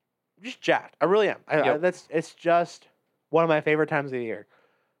 Just jacked. I really am. It's just one of my favorite times of the year.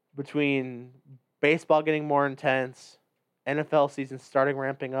 Between baseball getting more intense, NFL season starting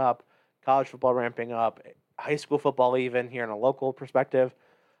ramping up, college football ramping up, high school football even here in a local perspective.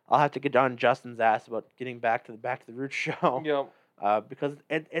 I'll have to get on Justin's ass about getting back to the Roots show. Yep. Because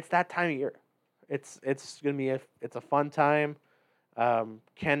it's that time of year. It's gonna be it's a fun time.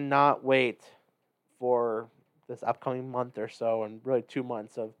 Cannot wait for this upcoming month or so, and really 2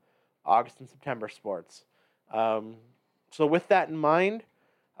 months of August and September sports. So with that in mind,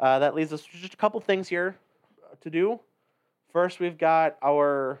 that leaves us just a couple things here to do. First, we've got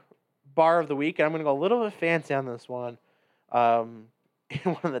our bar of the week, and I'm going to go a little bit fancy on this one. One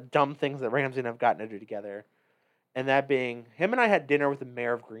of the dumb things that Ramsey and I have gotten to do together, and that being, him and I had dinner with the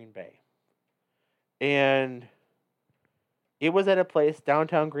mayor of Green Bay. And it was at a place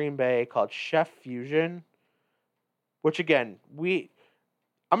downtown Green Bay called Chef Fusion, which again, I'm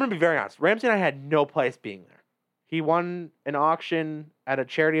going to be very honest. Ramsey and I had no place being there. He won an auction at a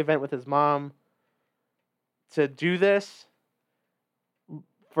charity event with his mom to do this.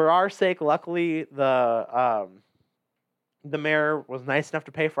 For our sake, luckily, the mayor was nice enough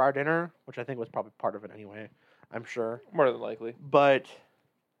to pay for our dinner, which I think was probably part of it anyway, I'm sure. More than likely. But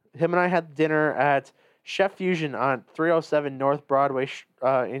him and I had dinner at Chef Fusion on 307 North Broadway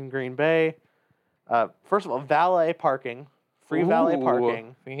in Green Bay. First of all, valet parking. Free valet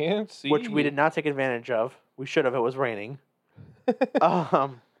parking. Fancy. Which we did not take advantage of. We should have. It was raining.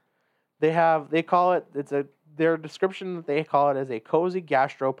 Their description that they call it is a cozy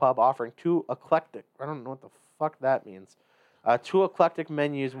gastropub offering two eclectic. I don't know what the fuck that means. Two eclectic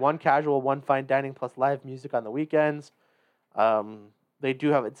menus, one casual, one fine dining, plus live music on the weekends. They do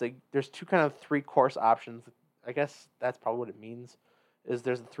have there's two kind of 3-course options. I guess that's probably what it means. Is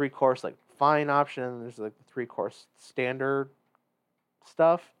there's a 3-course fine option, and there's the 3-course standard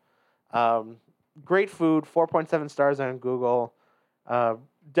stuff. Great food, 4.7 stars on Google.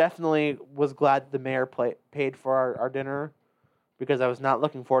 Definitely was glad the mayor paid for our dinner because I was not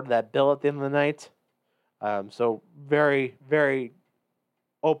looking forward to that bill at the end of the night. So very, very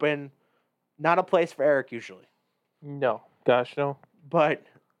open. Not a place for Eric usually. No. Gosh, no. But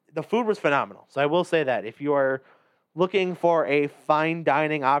the food was phenomenal. So I will say that if you are looking for a fine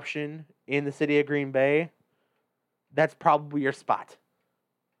dining option in the city of Green Bay, that's probably your spot.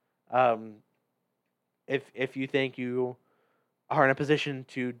 If you think you are in a position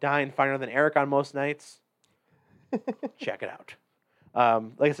to dine finer than Eric on most nights, check it out.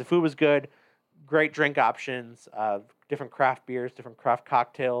 Like I said, food was good. Great drink options, different craft beers, different craft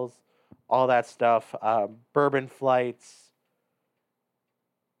cocktails, all that stuff. Bourbon flights.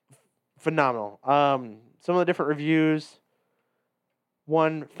 Phenomenal. Some of the different reviews.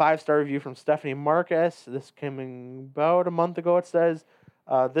 1 5-star review from Stephanie Marcus. This came about a month ago, it says.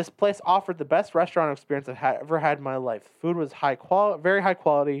 This place offered the best restaurant experience I've ever had in my life. Food was very high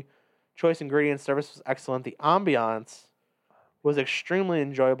quality. Choice ingredients, service was excellent. The ambiance was extremely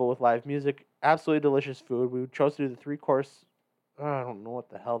enjoyable with live music. Absolutely delicious food. We chose to do the 3-course. I don't know what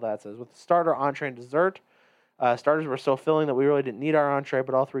the hell that says. With starter, entree, and dessert. Starters were so filling that we really didn't need our entree,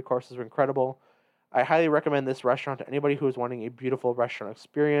 but all 3 courses were incredible. I highly recommend this restaurant to anybody who is wanting a beautiful restaurant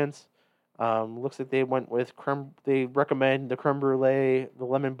experience. Looks like they went with creme. They recommend the creme brulee, the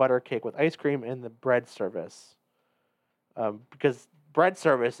lemon butter cake with ice cream, and the bread service. Because bread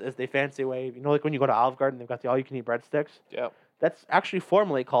service is the fancy way. You know, like when you go to Olive Garden, they've got the all-you-can-eat breadsticks. Yeah. That's actually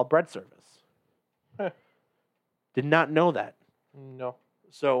formally called bread service. Did not know that. No.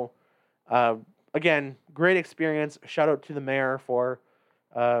 So, again, great experience. Shout out to the mayor for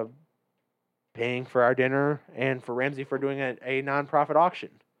paying for our dinner and for Ramsey for doing a nonprofit auction.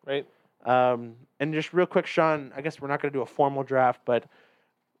 Right. And just real quick, Sean, I guess we're not going to do a formal draft, but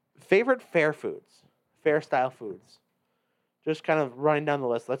favorite fair foods, fair style foods. Just kind of running down the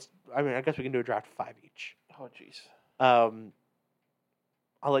list. I guess we can do a draft of 5 each. Oh, jeez.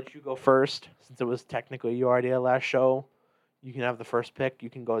 I'll let you go first since it was technically your idea last show. You can have the first pick. You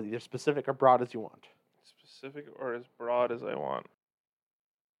can go either specific or broad as you want. Specific or as broad as I want.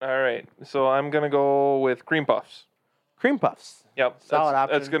 All right. So I'm going to go with cream puffs. Cream puffs. Yep. Solid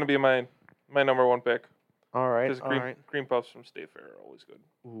option. That's going to be my number 1 pick. All right. Because cream puffs from State Fair are always good.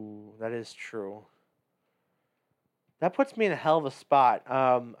 Ooh, that is true. That puts me in a hell of a spot.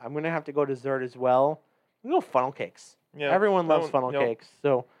 I'm going to have to go dessert as well. I'm going to go funnel cakes. Yeah, everyone loves funnel cakes.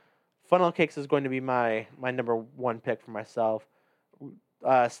 So funnel cakes is going to be my number 1 pick for myself.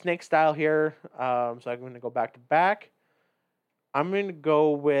 Snake style here. So I'm going to go back to back. I'm going to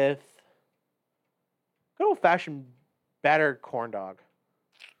go with good old-fashioned battered corn dog.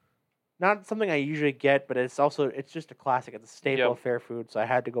 Not something I usually get, but it's just a classic. It's a staple of fair food, so I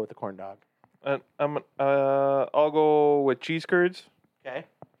had to go with the corn dog. I'll go with cheese curds. Okay.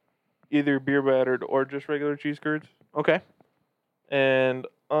 Either beer battered or just regular cheese curds. Okay. And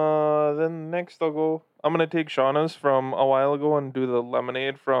then next I'm gonna take Shauna's from a while ago and do the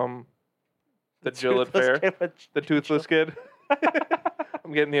lemonade from the Jill at Fair. The Toothless Kid.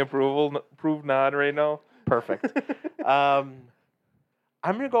 I'm getting the approved nod right now. Perfect. I'm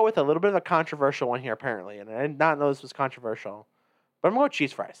gonna go with a little bit of a controversial one here, apparently, and I did not know this was controversial, but I'm going with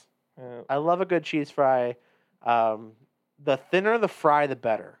cheese fries. I love a good cheese fry. The thinner the fry, the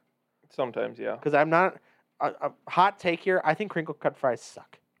better. Sometimes, yeah. Because I'm not a hot take here. I think crinkle cut fries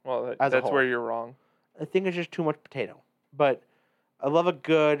suck. Well, that's where you're wrong. I think it's just too much potato. But I love a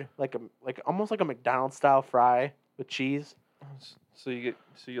good almost like a McDonald's style fry with cheese. So you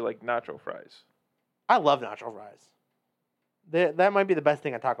like nacho fries? I love nacho fries. That might be the best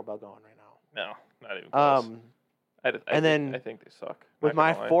thing at Taco Bell going right now. No, not even close. I think they suck. With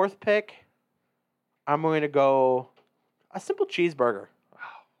my 4th pick, I'm going to go a simple cheeseburger.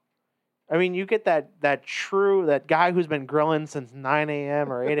 I mean, you get that guy who's been grilling since 9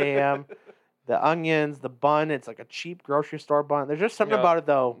 a.m. or 8 a.m., the onions, the bun, it's like a cheap grocery store bun. There's just something about it,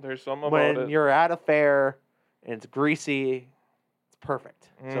 though. There's something about when you're at a fair and it's greasy, it's perfect.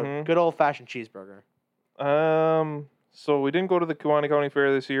 So, good old-fashioned cheeseburger. So we didn't go to the Kewaunee County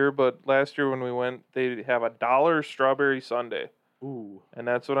Fair this year, but last year when we went, they have $1 strawberry sundae. Ooh. And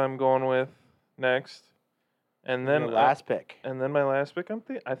that's what I'm going with next. And then your last pick. And then my last pick,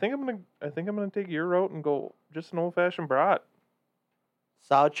 I think I'm gonna take your route and go just an old fashioned brat.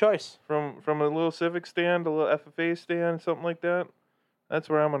 Solid choice. From a little Civic stand, a little FFA stand, something like that. That's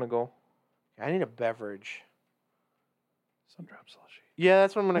where I'm gonna go. I need a beverage. Sundrop slushy. Yeah,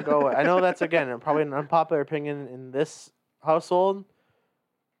 that's what I'm gonna go with. I know that's probably an unpopular opinion in this household,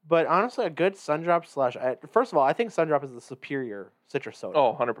 but honestly, a good Sundrop slush. First of all, I think Sundrop is the superior citrus soda.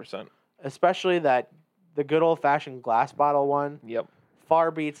 Oh, 100%. Especially that the good old-fashioned glass bottle one Yep.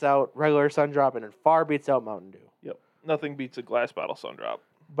 far beats out regular Sundrop, and it far beats out Mountain Dew. Yep. Nothing beats a glass bottle Sundrop.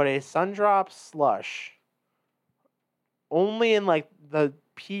 But a Sundrop slush, only in like the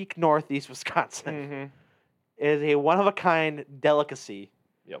peak Northeast Wisconsin, Mm-hmm. is a one-of-a-kind delicacy.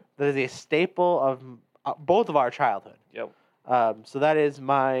 Yep. That is a staple of both of our childhood. Yep. So that is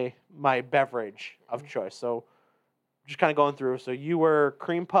my beverage of choice. So just kind of going through. So you were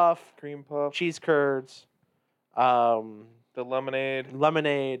cream puff, cheese curds, the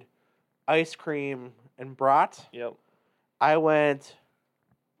lemonade, ice cream, and brat. Yep. I went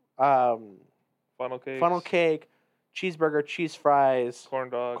funnel cake, cheeseburger, cheese fries,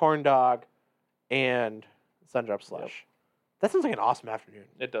 corn dog, and Sundrop slush. Yep. That sounds like an awesome afternoon.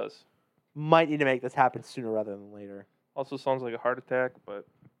 It does. Might need to make this happen sooner rather than later. Also sounds like a heart attack, but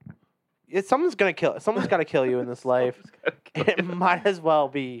Someone's got to kill you in this life. It might as well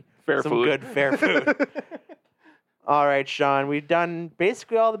be fair some food. good fair food. All right, Sean, we've done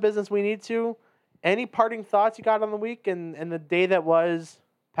basically all the business we need to. Any parting thoughts you got on the week and the day that was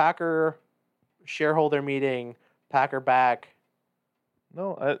Packer Shareholder Meeting, Packer back?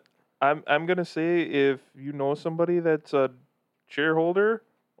 No, I'm gonna say if you know somebody that's a shareholder,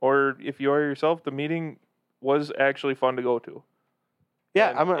 or if you are yourself, the meeting was actually fun to go to.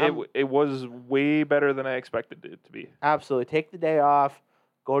 Yeah, it was way better than I expected it to be. Absolutely. Take the day off,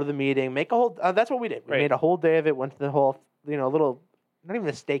 go to the meeting, make a whole. That's what we did. We made a whole day of it. Went to the whole, little, not even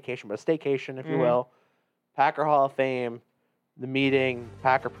a staycation, but a staycation, if you will. Packer Hall of Fame, the meeting,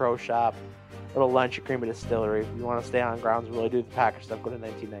 Packer Pro Shop, little lunch at Creamy Distillery. If you want to stay on grounds and really do the Packer stuff, go to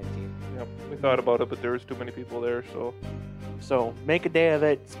 1919. Yep, we thought about it, but there was too many people there, So make a day of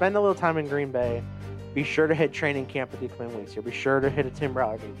it. Spend a little time in Green Bay. Be sure to hit training camp at the Twin Weeks here. Be sure to hit a Timber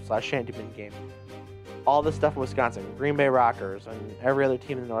Rattlers game / Shantymen game. All this stuff in Wisconsin. Green Bay Rockers and every other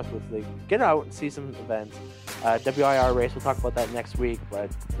team in the Northwoods League. Get out and see some events. WIR race, we'll talk about that next week, but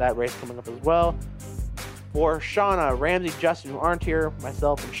that race coming up as well. For Shauna, Ramsey, Justin, who aren't here,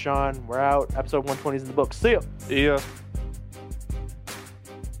 myself and Sean, we're out. Episode 120 is in the book. See ya. See ya.